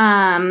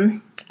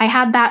I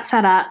had that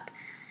set up.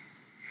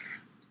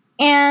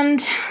 And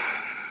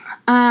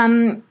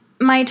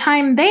my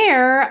time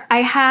there,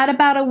 I had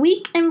about a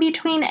week in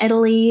between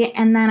Italy,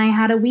 and then I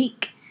had a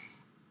week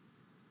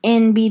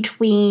in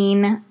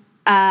between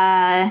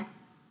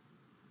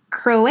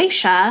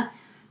Croatia.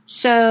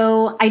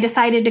 So I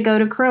decided to go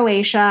to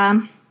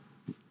Croatia.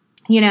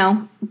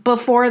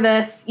 Before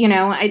this,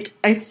 I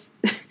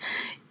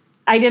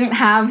didn't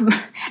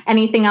have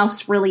anything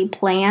else really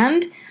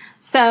planned.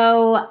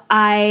 So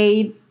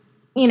I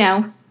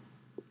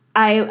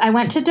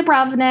went to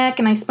Dubrovnik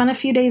and I spent a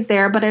few days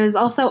there, but it was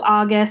also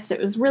August. It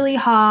was really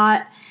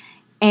hot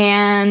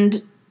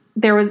and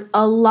there was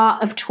a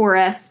lot of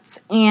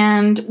tourists.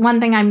 And one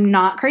thing I'm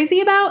not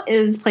crazy about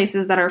is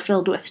places that are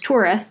filled with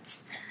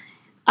tourists,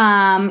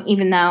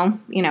 even though,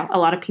 a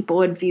lot of people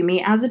would view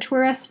me as a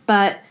tourist.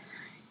 But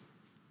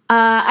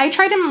I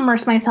try to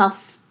immerse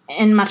myself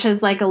in much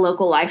as like a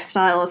local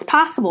lifestyle as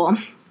possible.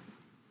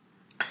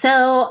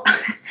 So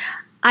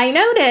I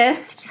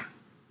noticed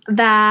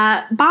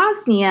that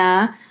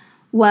Bosnia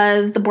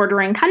was the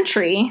bordering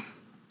country,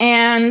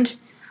 and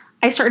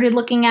I started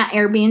looking at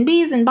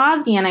Airbnbs in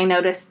Bosnia, and I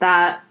noticed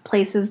that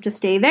places to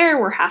stay there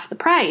were half the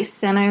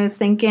price, and I was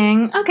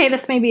thinking, okay,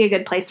 this may be a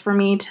good place for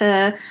me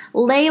to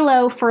lay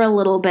low for a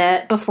little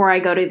bit before I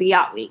go to the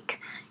Yacht Week,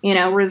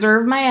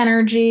 reserve my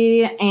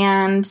energy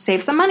and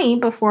save some money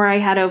before I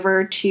head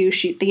over to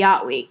shoot the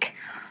Yacht Week.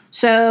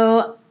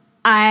 So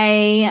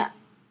I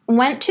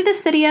went to the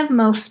city of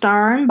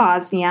Mostar in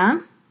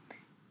Bosnia.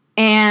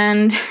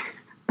 And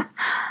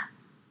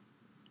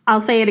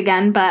I'll say it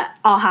again, but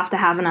I'll have to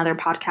have another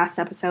podcast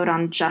episode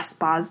on just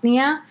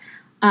Bosnia,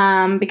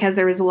 because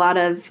there was a lot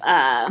of,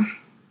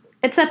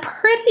 it's a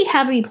pretty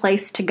heavy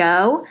place to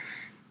go.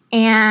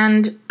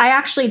 And I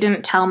actually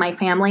didn't tell my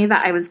family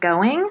that I was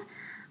going.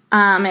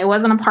 It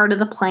wasn't a part of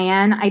the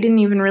plan. I didn't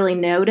even really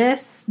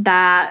notice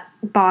that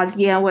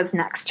Bosnia was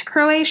next to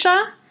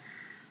Croatia.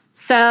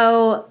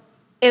 So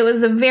it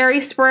was a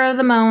very spur of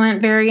the moment,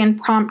 very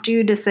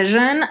impromptu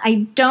decision.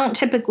 I don't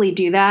typically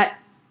do that.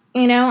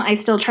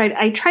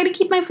 I try to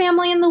keep my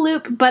family in the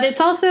loop, but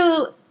it's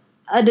also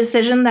a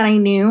decision that I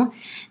knew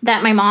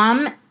that my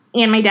mom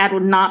and my dad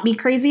would not be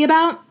crazy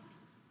about.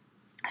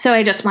 So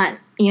I just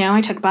went,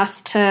 I took a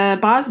bus to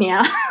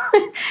Bosnia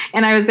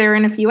and I was there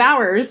in a few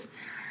hours.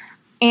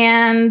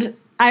 And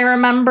I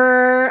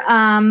remember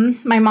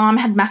my mom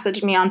had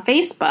messaged me on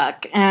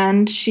Facebook,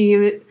 and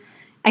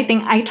I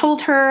think I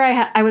told her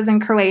I was in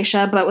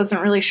Croatia, but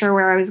wasn't really sure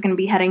where I was going to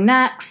be heading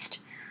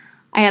next.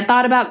 I had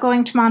thought about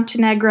going to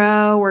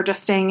Montenegro or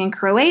just staying in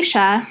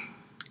Croatia.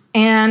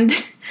 And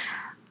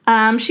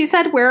she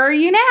said, "Where are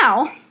you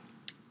now?"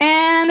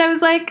 And I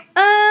was like,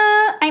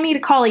 I need to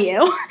call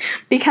you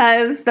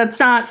because that's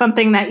not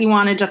something that you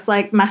want to just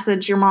like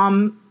message your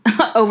mom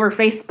over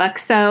Facebook.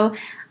 So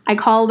I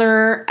called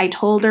her. I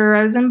told her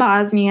I was in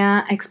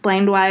Bosnia. I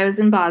explained why I was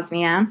in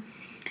Bosnia.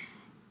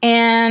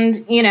 And,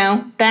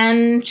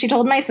 then she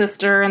told my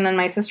sister, and then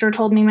my sister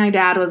told me my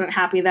dad wasn't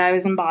happy that I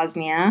was in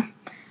Bosnia.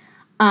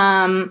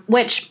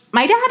 Which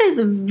my dad is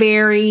a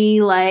very,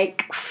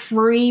 like,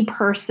 free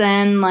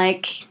person.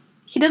 Like,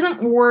 he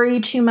doesn't worry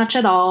too much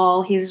at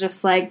all. He's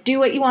just like, do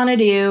what you want to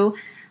do.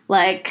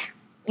 Like,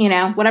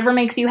 whatever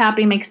makes you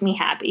happy makes me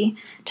happy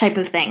type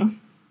of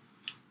thing.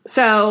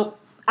 So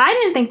I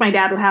didn't think my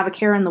dad would have a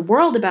care in the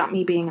world about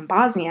me being in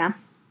Bosnia.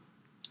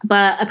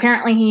 But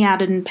apparently he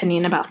had an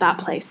opinion about that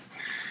place,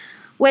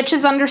 which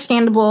is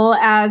understandable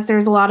as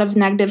there's a lot of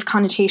negative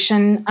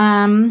connotation,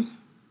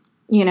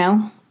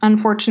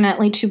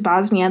 unfortunately to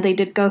Bosnia. They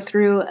did go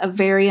through a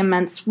very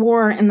immense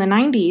war in the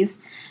 90s.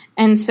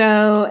 And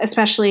so,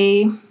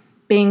 especially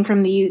being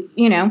from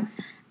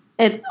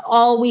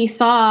all we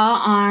saw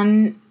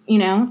on,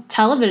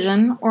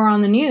 television or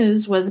on the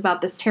news was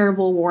about this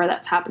terrible war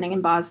that's happening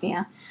in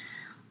Bosnia.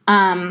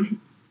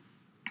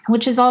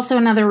 Which is also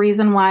another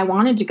reason why I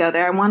wanted to go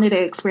there. I wanted to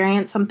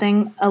experience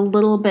something a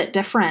little bit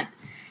different.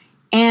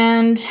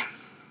 And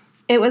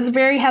it was a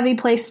very heavy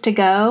place to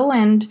go.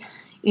 And,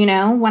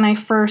 when I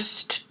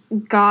first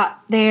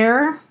got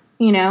there,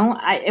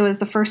 it was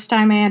the first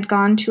time I had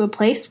gone to a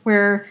place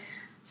where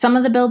some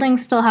of the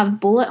buildings still have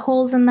bullet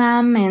holes in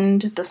them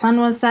and the sun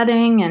was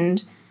setting.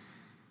 And,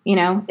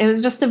 it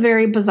was just a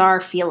very bizarre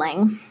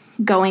feeling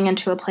going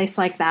into a place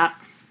like that.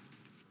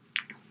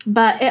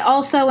 But it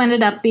also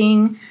ended up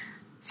being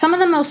some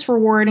of the most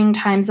rewarding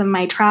times of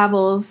my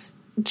travels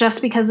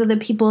just because of the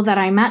people that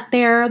I met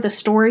there, the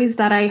stories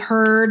that I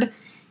heard,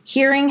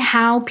 hearing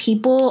how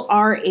people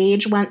our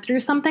age went through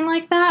something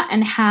like that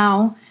and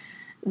how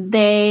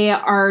they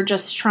are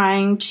just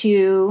trying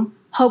to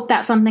hope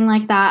that something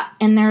like that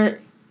in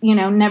their,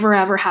 never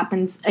ever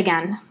happens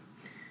again.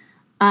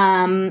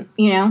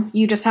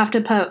 You just have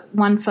to put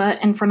one foot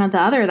in front of the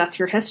other. That's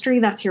your history,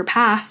 that's your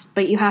past,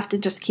 but you have to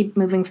just keep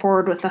moving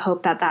forward with the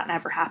hope that that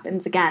never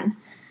happens again.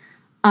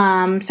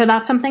 So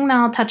that's something that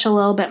I'll touch a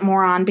little bit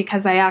more on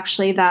because I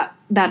actually, that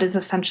is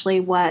essentially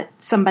what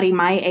somebody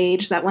my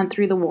age that went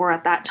through the war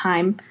at that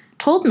time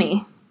told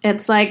me.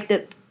 It's like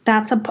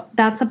that's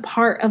a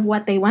part of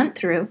what they went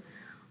through,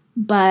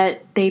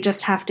 but they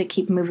just have to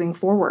keep moving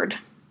forward.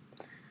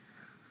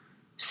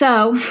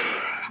 So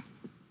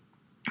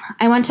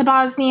I went to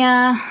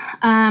Bosnia.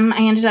 I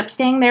ended up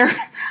staying there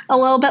a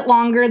little bit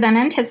longer than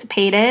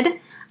anticipated.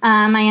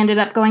 I ended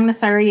up going to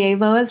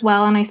Sarajevo as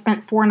well, and I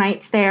spent 4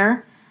 nights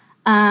there.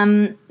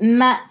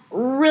 Met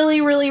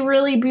really, really,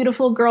 really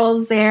beautiful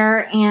girls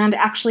there and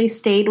actually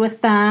stayed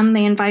with them.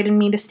 They invited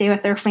me to stay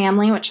with their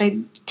family, which I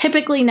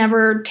typically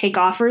never take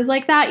offers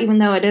like that, even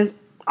though it is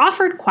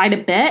offered quite a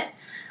bit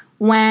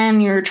when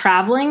you're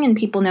traveling and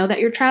people know that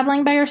you're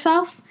traveling by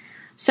yourself.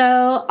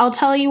 So I'll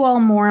tell you all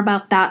more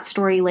about that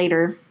story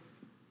later.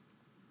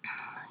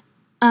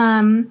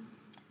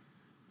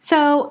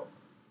 So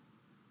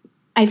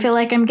I feel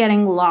like I'm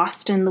getting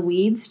lost in the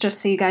weeds, just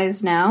so you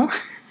guys know.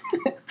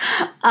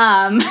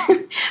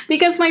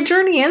 Because my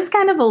journey is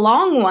kind of a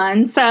long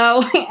one,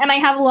 and I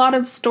have a lot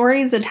of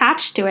stories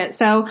attached to it,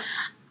 so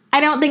I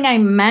don't think I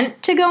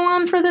meant to go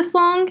on for this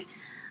long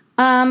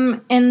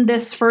in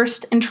this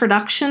first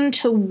introduction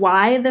to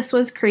why this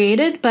was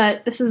created,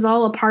 but this is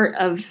all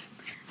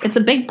it's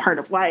a big part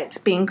of why it's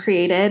being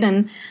created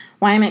and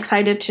why I'm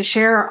excited to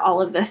share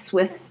all of this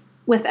with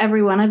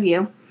every one of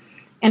you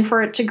and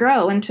for it to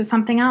grow into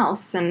something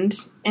else and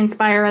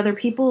inspire other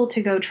people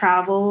to go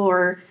travel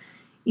or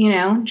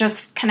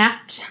just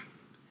connect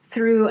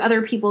through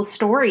other people's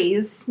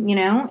stories.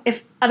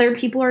 If other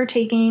people are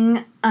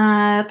taking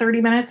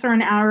 30 minutes or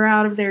an hour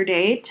out of their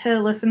day to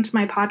listen to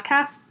my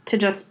podcast to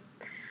just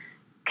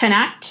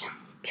connect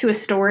to a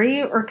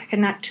story or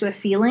connect to a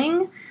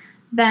feeling,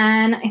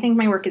 then I think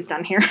my work is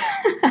done here.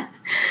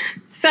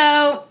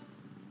 So,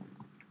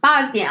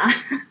 Bosnia.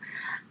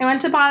 I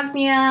went to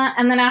Bosnia,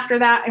 and then after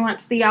that, I went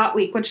to the Yacht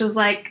Week, which is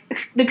like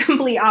the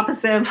complete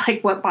opposite of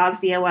like what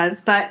Bosnia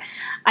was. But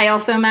I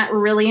also met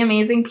really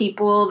amazing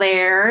people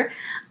there.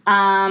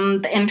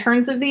 The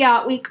interns of the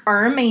Yacht Week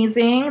are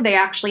amazing. They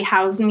actually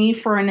housed me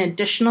for an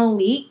additional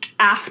week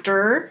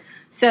after.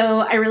 So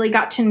I really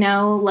got to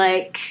know,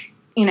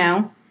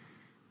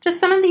 just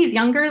some of these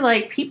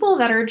younger, people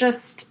that are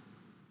just,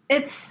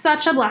 it's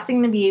such a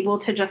blessing to be able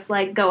to just,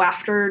 go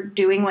after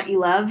doing what you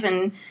love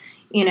and,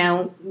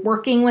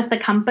 working with a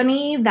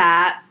company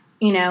that,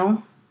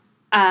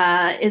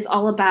 is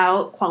all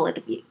about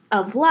quality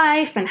of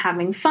life and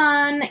having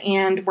fun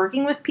and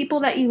working with people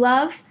that you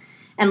love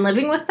and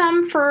living with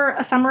them for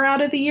a summer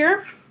out of the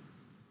year.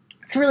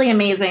 It's really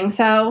amazing.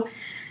 So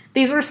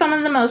these were some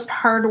of the most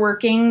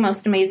hardworking,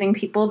 most amazing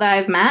people that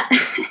I've met.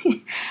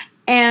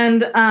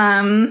 And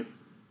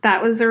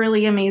that was a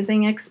really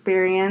amazing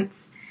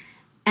experience.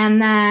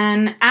 And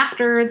then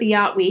after the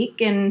yacht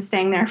week and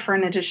staying there for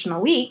an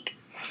additional week,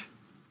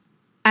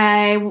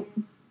 I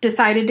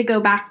decided to go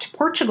back to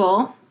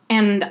Portugal,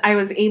 and I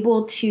was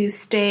able to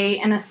stay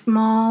in a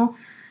small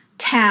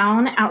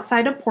town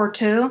outside of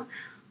Porto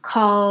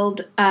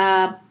called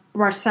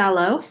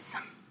Barcelos,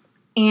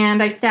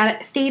 and I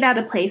stayed at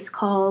a place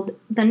called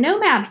the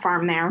Nomad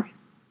Farm there.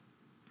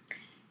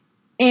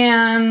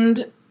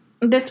 And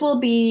this will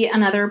be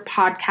another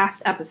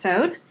podcast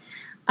episode.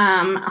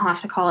 I'll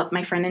have to call up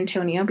my friend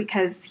Antonio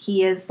because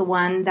he is the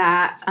one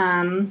that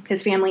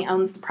his family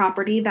owns the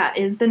property that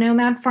is the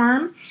Nomad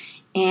Farm,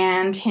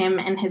 and him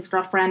and his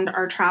girlfriend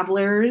are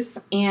travelers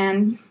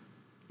and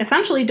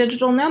essentially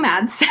digital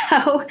nomads.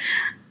 So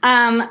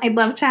I'd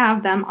love to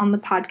have them on the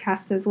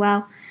podcast as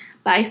well.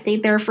 But I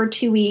stayed there for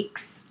 2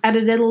 weeks,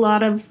 edited a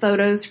lot of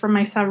photos from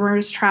my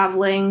summers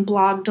traveling,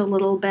 blogged a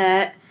little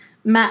bit,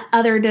 met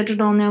other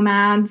digital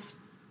nomads,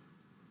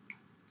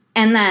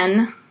 and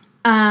then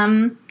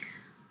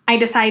I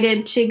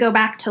decided to go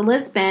back to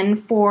Lisbon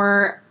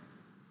for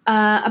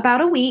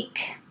about a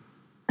week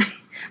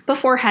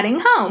before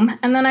heading home.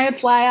 And then I would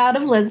fly out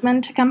of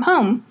Lisbon to come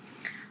home.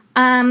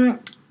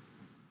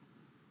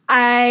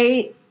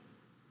 I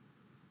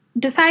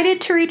decided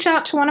to reach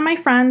out to one of my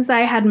friends that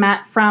I had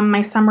met from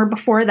my summer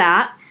before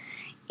that.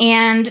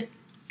 And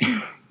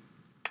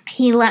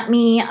he let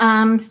me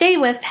stay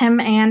with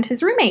him and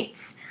his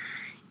roommates.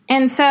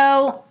 And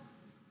so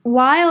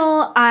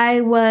while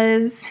I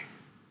was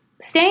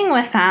staying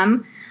with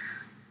them,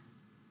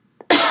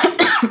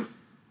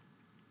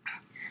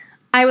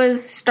 I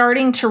was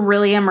starting to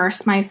really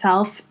immerse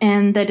myself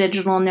in the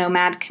digital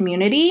nomad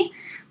community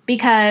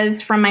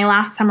because from my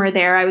last summer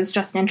there, I was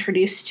just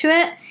introduced to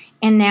it.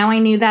 And now I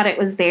knew that it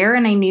was there,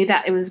 and I knew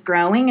that it was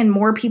growing, and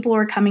more people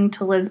were coming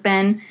to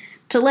Lisbon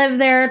to live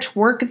there, to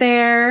work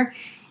there.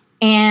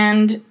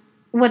 And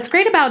what's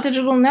great about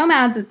digital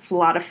nomads, it's a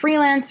lot of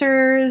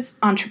freelancers,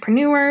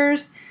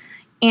 entrepreneurs,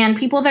 and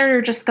people that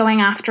are just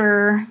going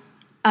after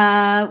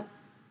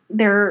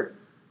their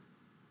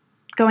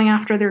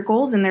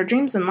goals and their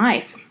dreams in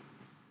life.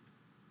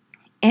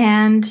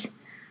 And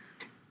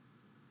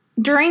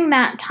during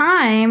that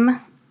time,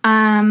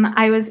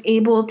 I was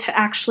able to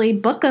actually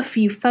book a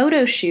few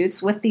photo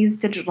shoots with these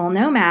digital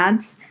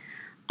nomads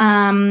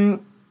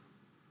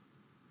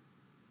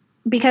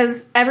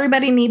because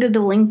everybody needed a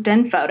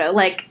LinkedIn photo.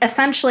 Like,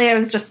 essentially, I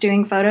was just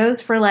doing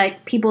photos for,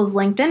 like, people's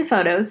LinkedIn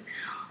photos.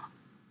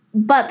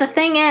 But the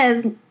thing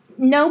is,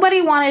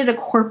 nobody wanted a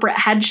corporate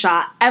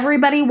headshot.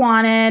 Everybody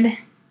wanted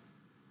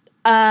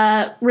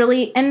a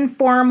really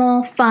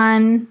informal,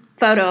 fun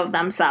photo of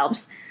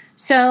themselves.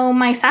 So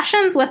my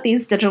sessions with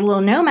these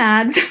digital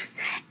nomads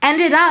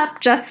ended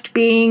up just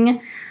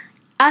being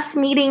us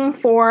meeting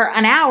for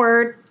an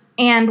hour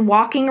and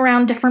walking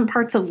around different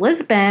parts of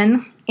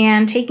Lisbon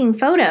and taking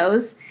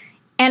photos.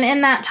 And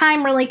in that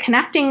time, really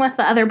connecting with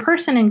the other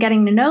person and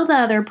getting to know the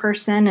other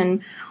person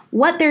and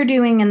what they're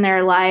doing in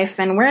their life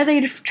and where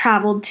they've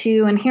traveled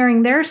to and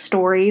hearing their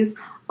stories,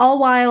 all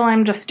while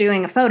I'm just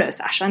doing a photo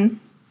session,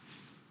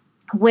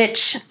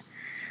 which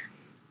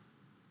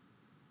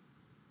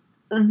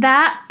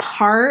that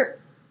part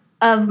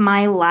of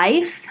my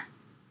life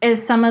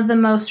is some of the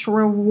most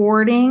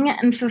rewarding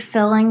and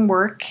fulfilling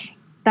work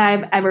that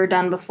I've ever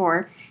done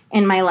before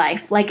in my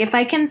life. Like, if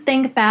I can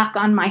think back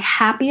on my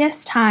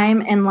happiest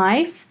time in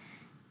life,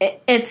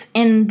 it's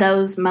in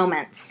those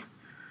moments.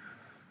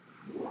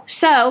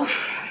 So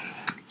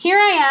here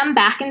I am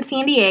back in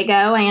San Diego.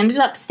 I ended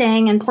up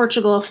staying in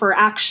Portugal for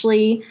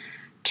actually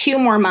 2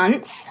 more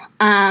months.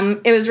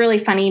 It was really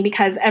funny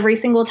because every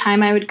single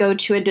time I would go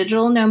to a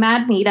digital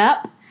nomad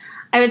meetup,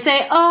 I would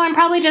say, oh, I'm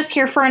probably just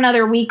here for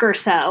another week or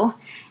so.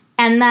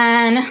 And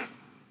then,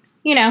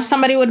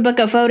 somebody would book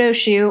a photo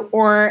shoot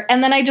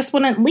and then I just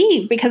wouldn't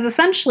leave because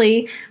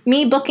essentially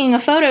me booking a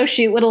photo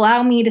shoot would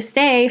allow me to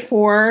stay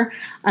for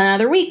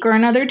another week or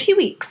another 2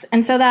 weeks.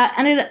 And so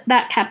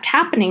that kept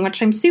happening,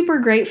 which I'm super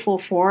grateful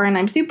for. And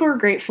I'm super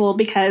grateful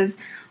because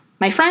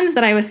my friends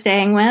that I was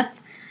staying with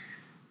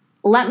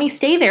let me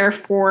stay there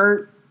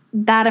for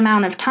that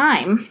amount of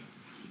time.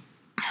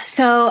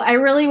 So I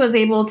really was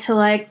able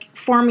to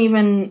form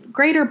even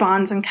greater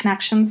bonds and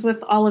connections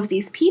with all of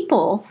these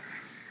people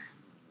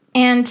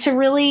and to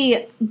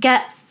really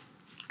get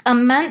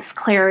immense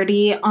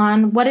clarity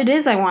on what it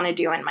is I want to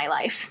do in my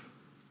life.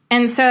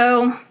 And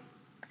so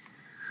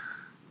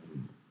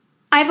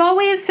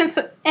since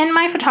in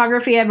my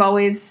photography, I've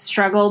always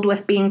struggled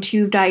with being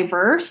too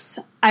diverse.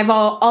 I've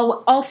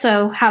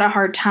also had a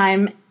hard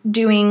time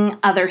doing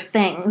other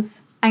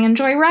things. I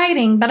enjoy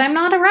writing, but I'm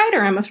not a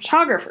writer. I'm a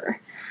photographer.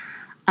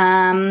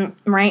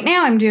 Right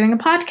now I'm doing a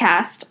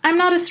podcast. I'm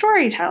not a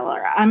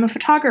storyteller. I'm a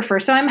photographer.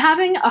 So I'm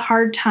having a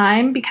hard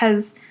time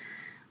because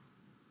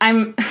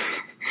I'm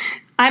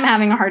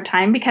having a hard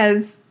time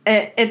because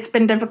it's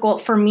been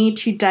difficult for me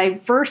to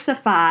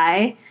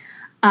diversify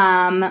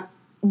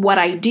what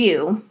I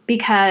do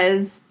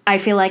because I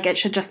feel like it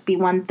should just be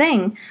one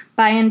thing.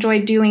 But I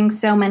enjoy doing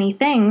so many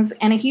things,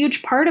 and a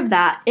huge part of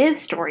that is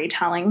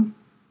storytelling.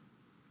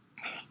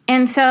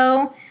 And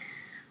so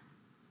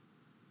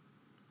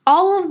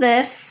all of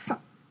this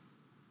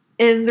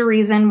is the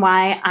reason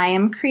why I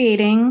am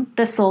creating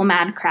the Soul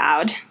Mad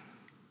Crowd.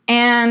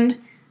 And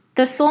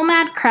the Soul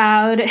Mad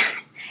Crowd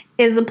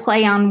is a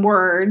play on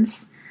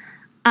words.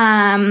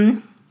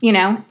 It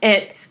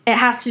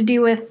has to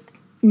do with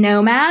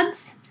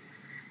nomads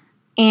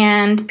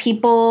and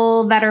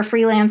people that are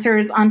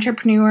freelancers,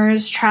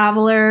 entrepreneurs,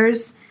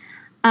 travelers,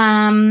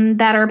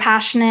 that are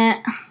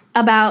passionate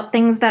about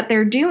things that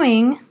they're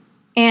doing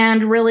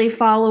and really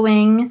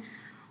following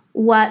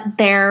what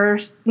their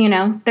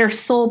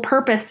sole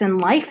purpose in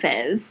life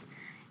is.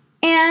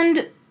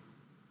 And,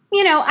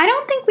 I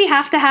don't think we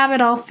have to have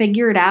it all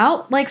figured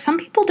out. Like, some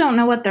people don't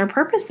know what their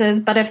purpose is,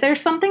 but if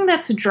there's something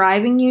that's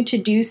driving you to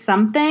do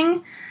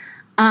something,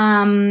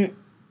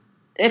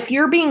 if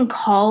you're being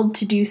called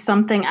to do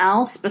something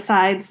else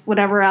besides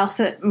whatever else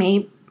it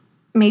may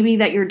be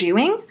that you're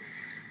doing,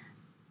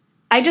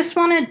 I just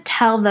want to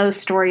tell those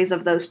stories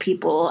of those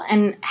people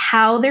and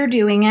how they're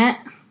doing it,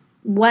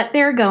 what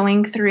they're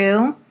going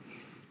through.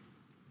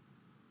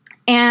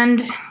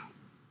 And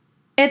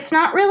it's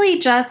not really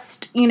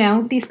just,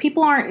 these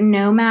people aren't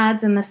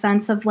nomads in the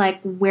sense of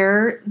like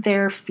where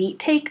their feet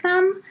take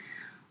them,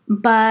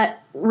 but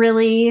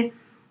really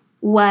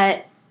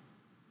where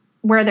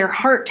their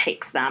heart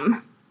takes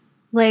them.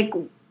 Like,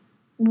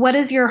 what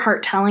is your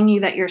heart telling you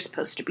that you're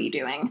supposed to be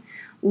doing?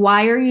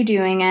 Why are you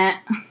doing it?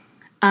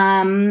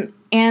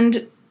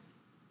 And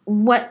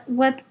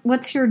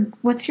what's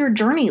your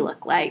journey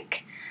look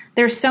like?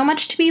 There's so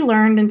much to be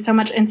learned and so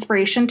much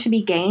inspiration to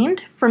be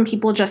gained from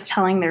people just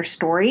telling their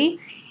story.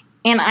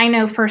 And I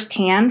know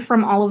firsthand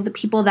from all of the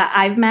people that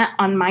I've met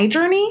on my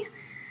journey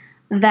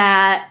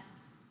that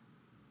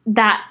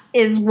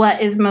is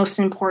what is most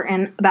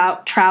important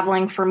about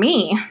traveling for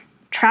me.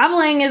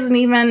 Traveling isn't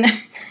even,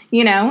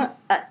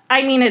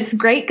 it's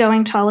great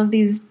going to all of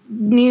these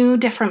new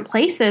different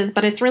places,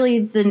 but it's really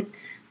the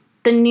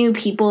new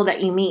people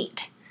that you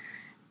meet.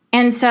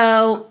 And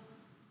so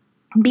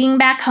being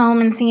back home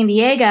in San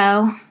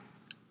Diego,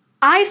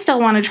 I still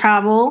want to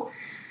travel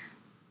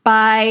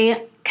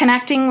by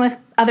connecting with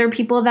other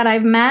people that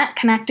I've met,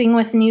 connecting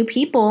with new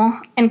people,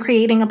 and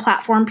creating a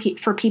platform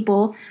for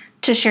people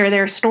to share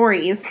their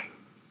stories.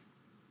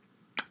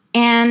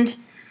 And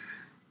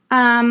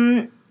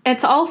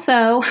it's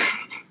also,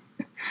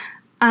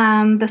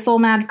 the Soul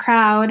Mad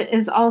Crowd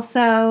is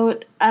also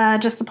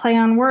just a play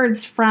on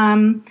words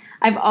from,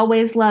 I've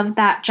always loved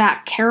that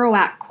Jack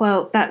Kerouac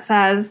quote that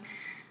says,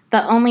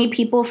 "The only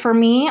people for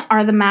me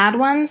are the mad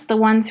ones, the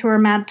ones who are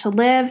mad to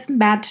live,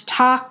 mad to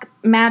talk,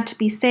 mad to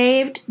be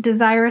saved,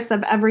 desirous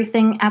of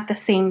everything at the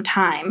same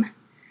time."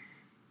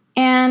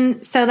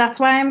 And so that's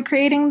why I'm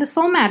creating the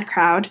Soul Mad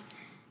Crowd,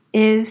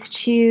 is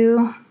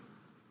to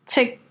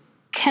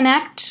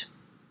connect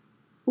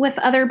with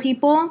other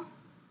people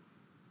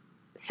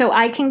so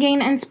I can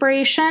gain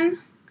inspiration,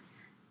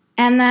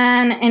 and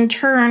then in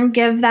turn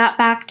give that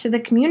back to the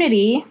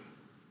community,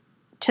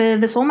 to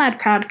the Soul Mad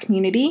Crowd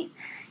community,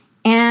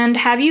 and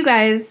have you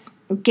guys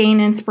gain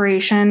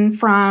inspiration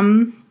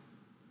from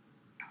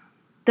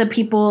the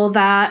people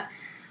that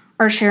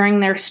are sharing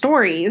their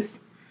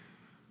stories.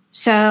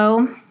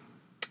 So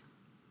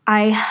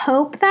I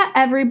hope that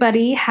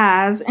everybody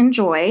has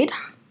enjoyed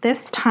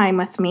this time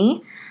with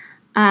me.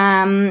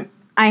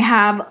 I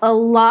have a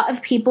lot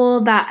of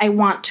people that I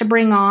want to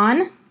bring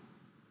on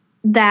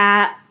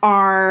that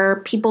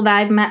are people that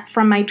I've met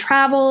from my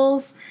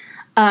travels.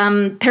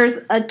 There's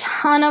a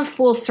ton of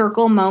full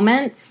circle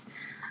moments.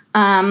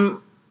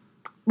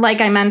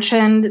 Like I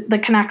mentioned, the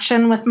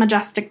connection with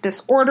Majestic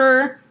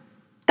Disorder,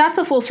 that's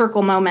a full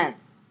circle moment.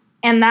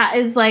 And that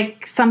is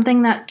like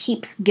something that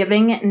keeps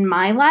giving in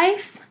my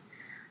life.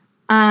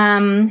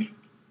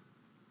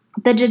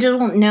 The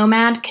digital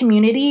nomad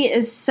community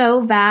is so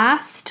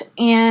vast,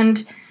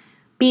 and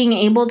being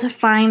able to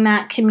find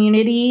that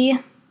community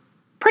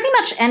pretty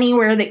much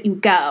anywhere that you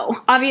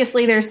go.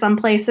 Obviously, there's some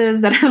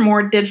places that are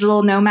more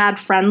digital nomad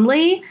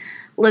friendly.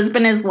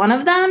 Lisbon is one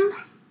of them.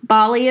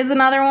 Bali is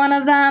another one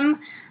of them.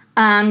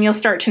 You'll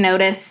start to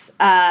notice,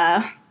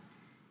 as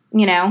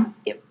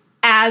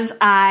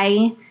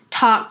I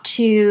talk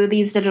to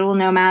these digital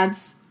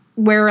nomads,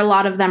 where a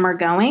lot of them are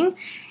going.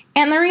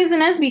 And the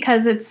reason is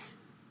because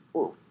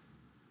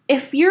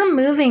if you're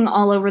moving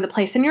all over the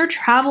place and you're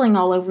traveling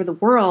all over the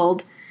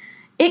world,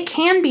 it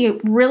can be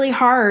really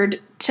hard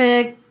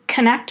to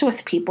connect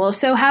with people.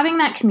 So having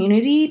that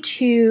community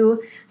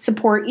to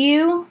support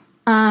you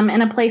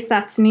in a place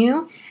that's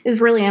new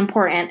is really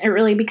important. It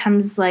really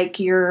becomes like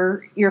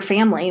your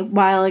family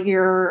while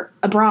you're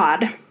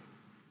abroad.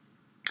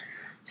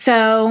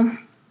 So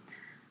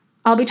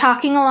I'll be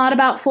talking a lot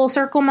about full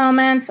circle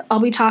moments. I'll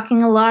be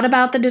talking a lot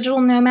about the digital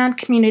nomad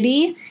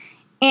community.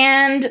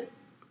 And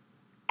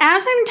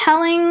as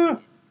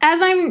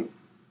I'm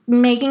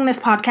making this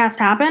podcast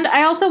happen,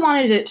 I also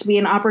wanted it to be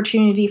an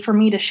opportunity for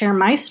me to share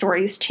my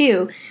stories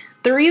too.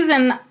 The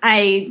reason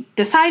I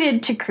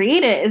decided to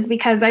create it is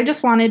because I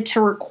just wanted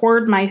to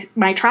record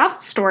my travel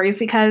stories,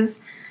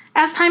 because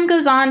as time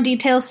goes on,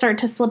 details start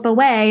to slip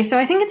away. So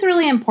I think it's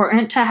really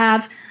important to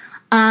have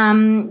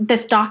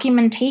this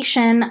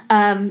documentation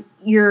of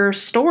your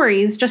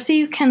stories just so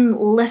you can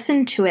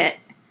listen to it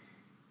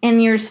in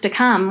years to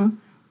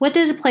come. What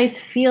did a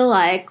place feel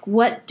like?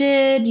 What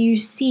did you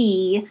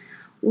see?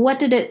 What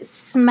did it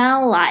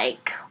smell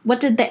like? What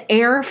did the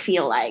air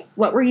feel like?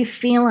 What were you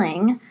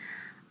feeling?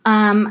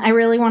 I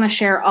really want to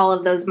share all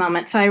of those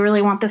moments. So I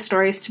really want the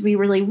stories to be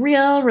really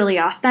real, really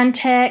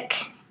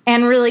authentic,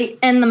 and really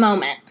in the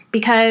moment.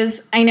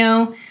 Because I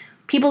know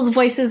people's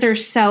voices are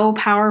so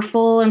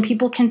powerful and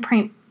people can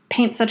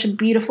paint such a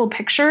beautiful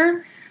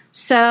picture.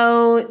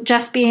 So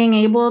just being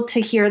able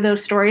to hear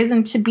those stories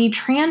and to be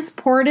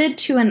transported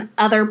to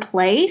another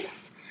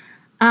place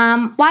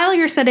while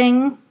you're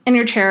sitting in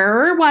your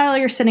chair or while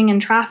you're sitting in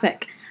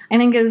traffic, I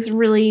think is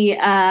really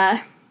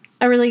a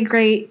really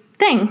great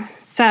thing.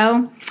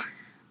 So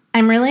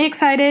I'm really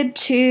excited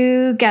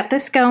to get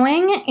this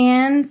going,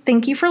 and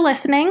thank you for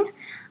listening.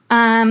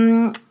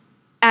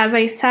 As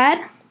I said,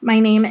 my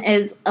name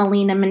is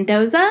Alina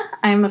Mendoza.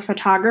 I'm a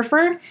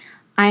photographer.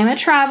 I am a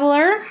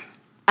traveler.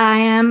 I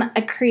am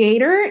a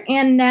creator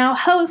and now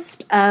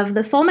host of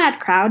the Soul Mad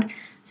Crowd.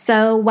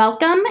 So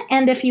welcome,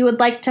 and if you would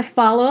like to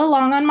follow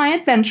along on my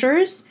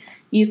adventures,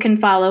 you can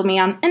follow me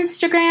on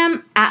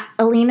Instagram at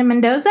Alina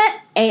Mendoza,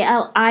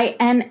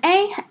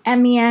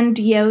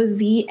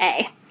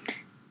 ALINAMENDOZA.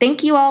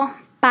 Thank you all.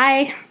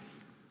 Bye.